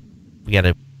that we got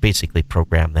to basically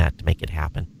program that to make it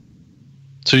happen.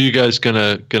 So you guys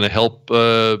gonna help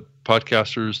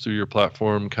podcasters through your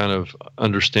platform kind of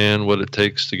understand what it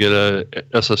takes to get a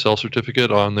SSL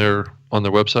certificate on their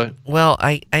website? Well,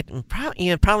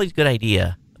 probably a good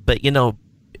idea, but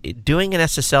doing an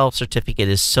SSL certificate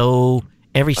is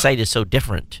every site is so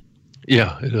different.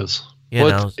 Yeah, it is.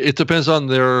 It depends on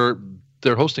their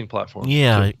hosting platform.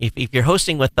 Yeah, if you're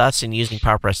hosting with us and using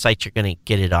PowerPress sites, you're going to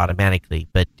get it automatically.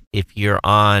 But if you're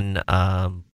on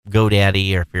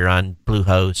GoDaddy or if you're on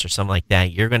Bluehost or something like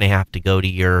that, you're going to have to go to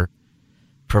your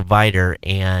provider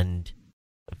and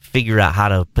figure out how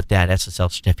to put that SSL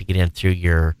certificate in through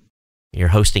your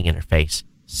hosting interface.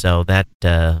 So that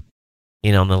the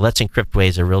Let's Encrypt way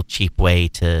is a real cheap way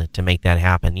to make that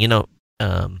happen.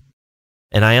 And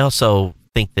I also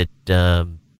think that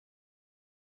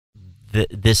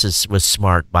this was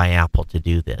smart by Apple to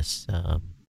do this.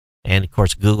 And of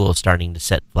course, Google is starting to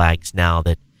set flags now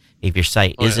that if your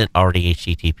site isn't already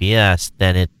HTTPS,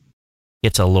 then it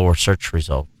gets a lower search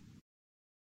result.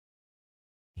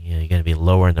 You're going to be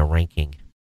lower in the ranking.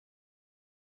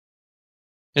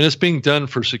 And it's being done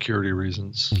for security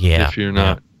reasons. Yeah. If you're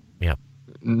not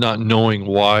knowing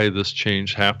why this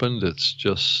change happened, it's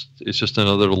just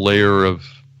another layer of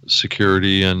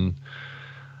security and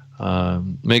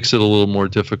makes it a little more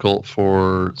difficult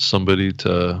for somebody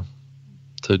to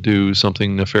do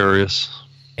something nefarious.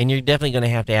 And you're definitely going to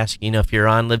have to ask, if you're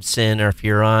on Libsyn or if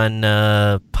you're on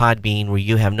Podbean where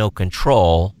you have no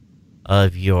control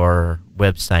of your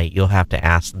website, you'll have to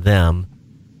ask them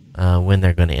when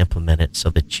they're going to implement it so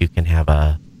that you can have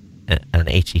an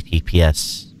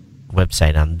HTTPS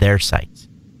website on their sites.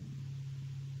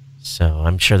 So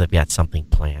I'm sure they've got something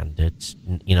planned. It's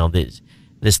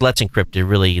this Let's Encrypt, it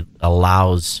really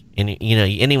allows,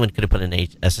 anyone could have put an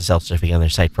SSL certificate on their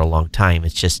site for a long time.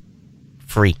 It's just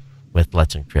free with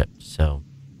Let's Encrypt. So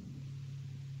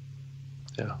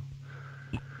yeah,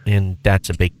 and that's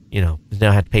a big, you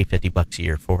don't have to pay $50 a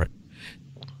year for it.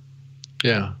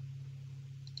 Yeah.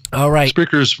 All right.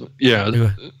 Spreaker's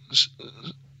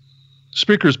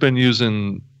been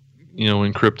using,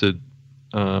 encrypted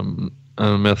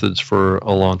methods for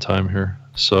a long time here.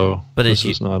 So this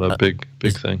is not a big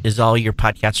thing. Is all your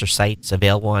podcaster sites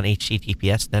available on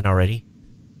HTTPS then already?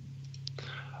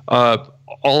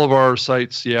 All of our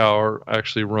sites, are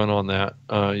actually run on that.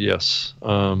 Yes.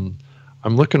 I'm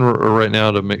looking right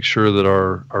now to make sure that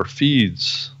our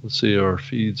feeds. Let's see, our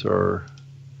feeds are.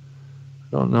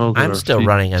 I don't know. I'm still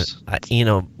running it.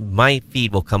 My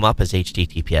feed will come up as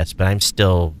HTTPS, but I'm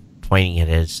still pointing it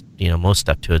as most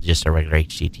stuff to just a regular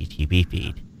HTTP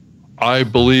feed. I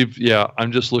believe,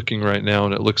 I'm just looking right now,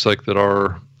 and it looks like that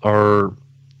our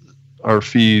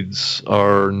feeds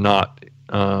are not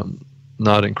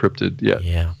encrypted yet.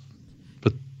 Yeah,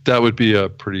 but that would be a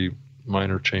pretty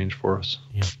minor change for us.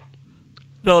 Yeah.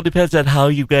 It all depends on how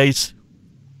you guys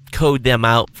code them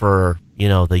out for the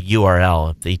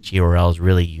URL. If each URL is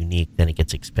really unique, then it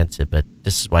gets expensive. But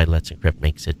this is why Let's Encrypt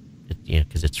makes it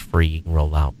because it's free. You can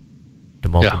roll out to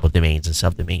multiple domains and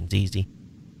subdomains easy.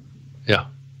 Yeah.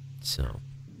 So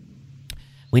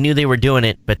we knew they were doing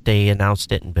it, but they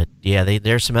announced it. But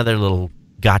there's some other little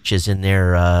gotchas in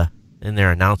their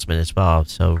announcement as well.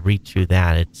 So read through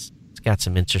that. It's got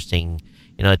some interesting.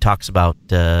 It talks about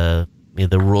the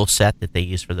rule set that they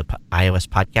use for the iOS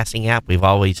podcasting app. We've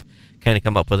always kind of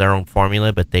come up with our own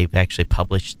formula, but they've actually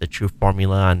published the true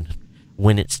formula on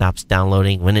when it stops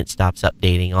downloading, when it stops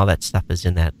updating. All that stuff is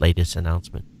in that latest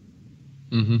announcement.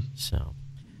 Mm-hmm. So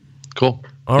cool.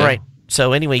 All right.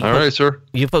 So anyway, sir.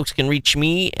 You folks can reach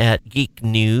me at Geek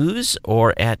News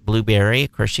or at Blueberry.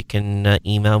 Of course, you can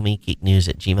email me,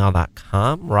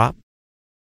 geeknews@gmail.com. Rob?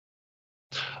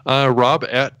 Rob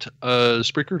at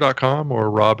Spreaker.com or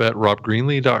Rob at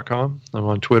RobGreenlee.com. I'm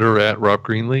on Twitter at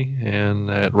RobGreenlee and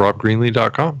at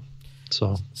RobGreenlee.com.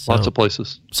 So lots of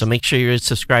places. So make sure you're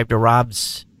subscribed to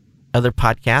Rob's other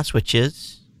podcast, which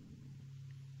is?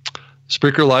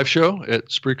 Spreaker Live Show at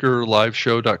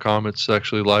SpreakerLiveShow.com. It's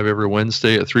actually live every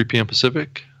Wednesday at 3 p.m.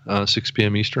 Pacific, 6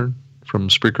 p.m. Eastern from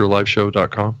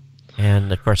SpreakerLiveShow.com.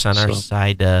 And, of course, on our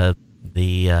side, the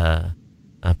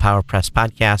Power Press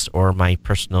podcast or my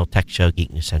personal tech show,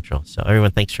 Geek News Central. So,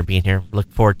 everyone, thanks for being here.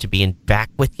 Look forward to being back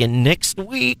with you next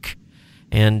week.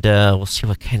 And we'll see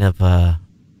what kind of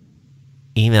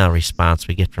email response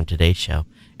we get from today's show.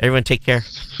 Everyone, take care.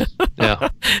 Yeah.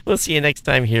 We'll see you next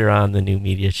time here on the New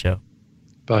Media Show.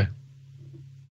 Bye.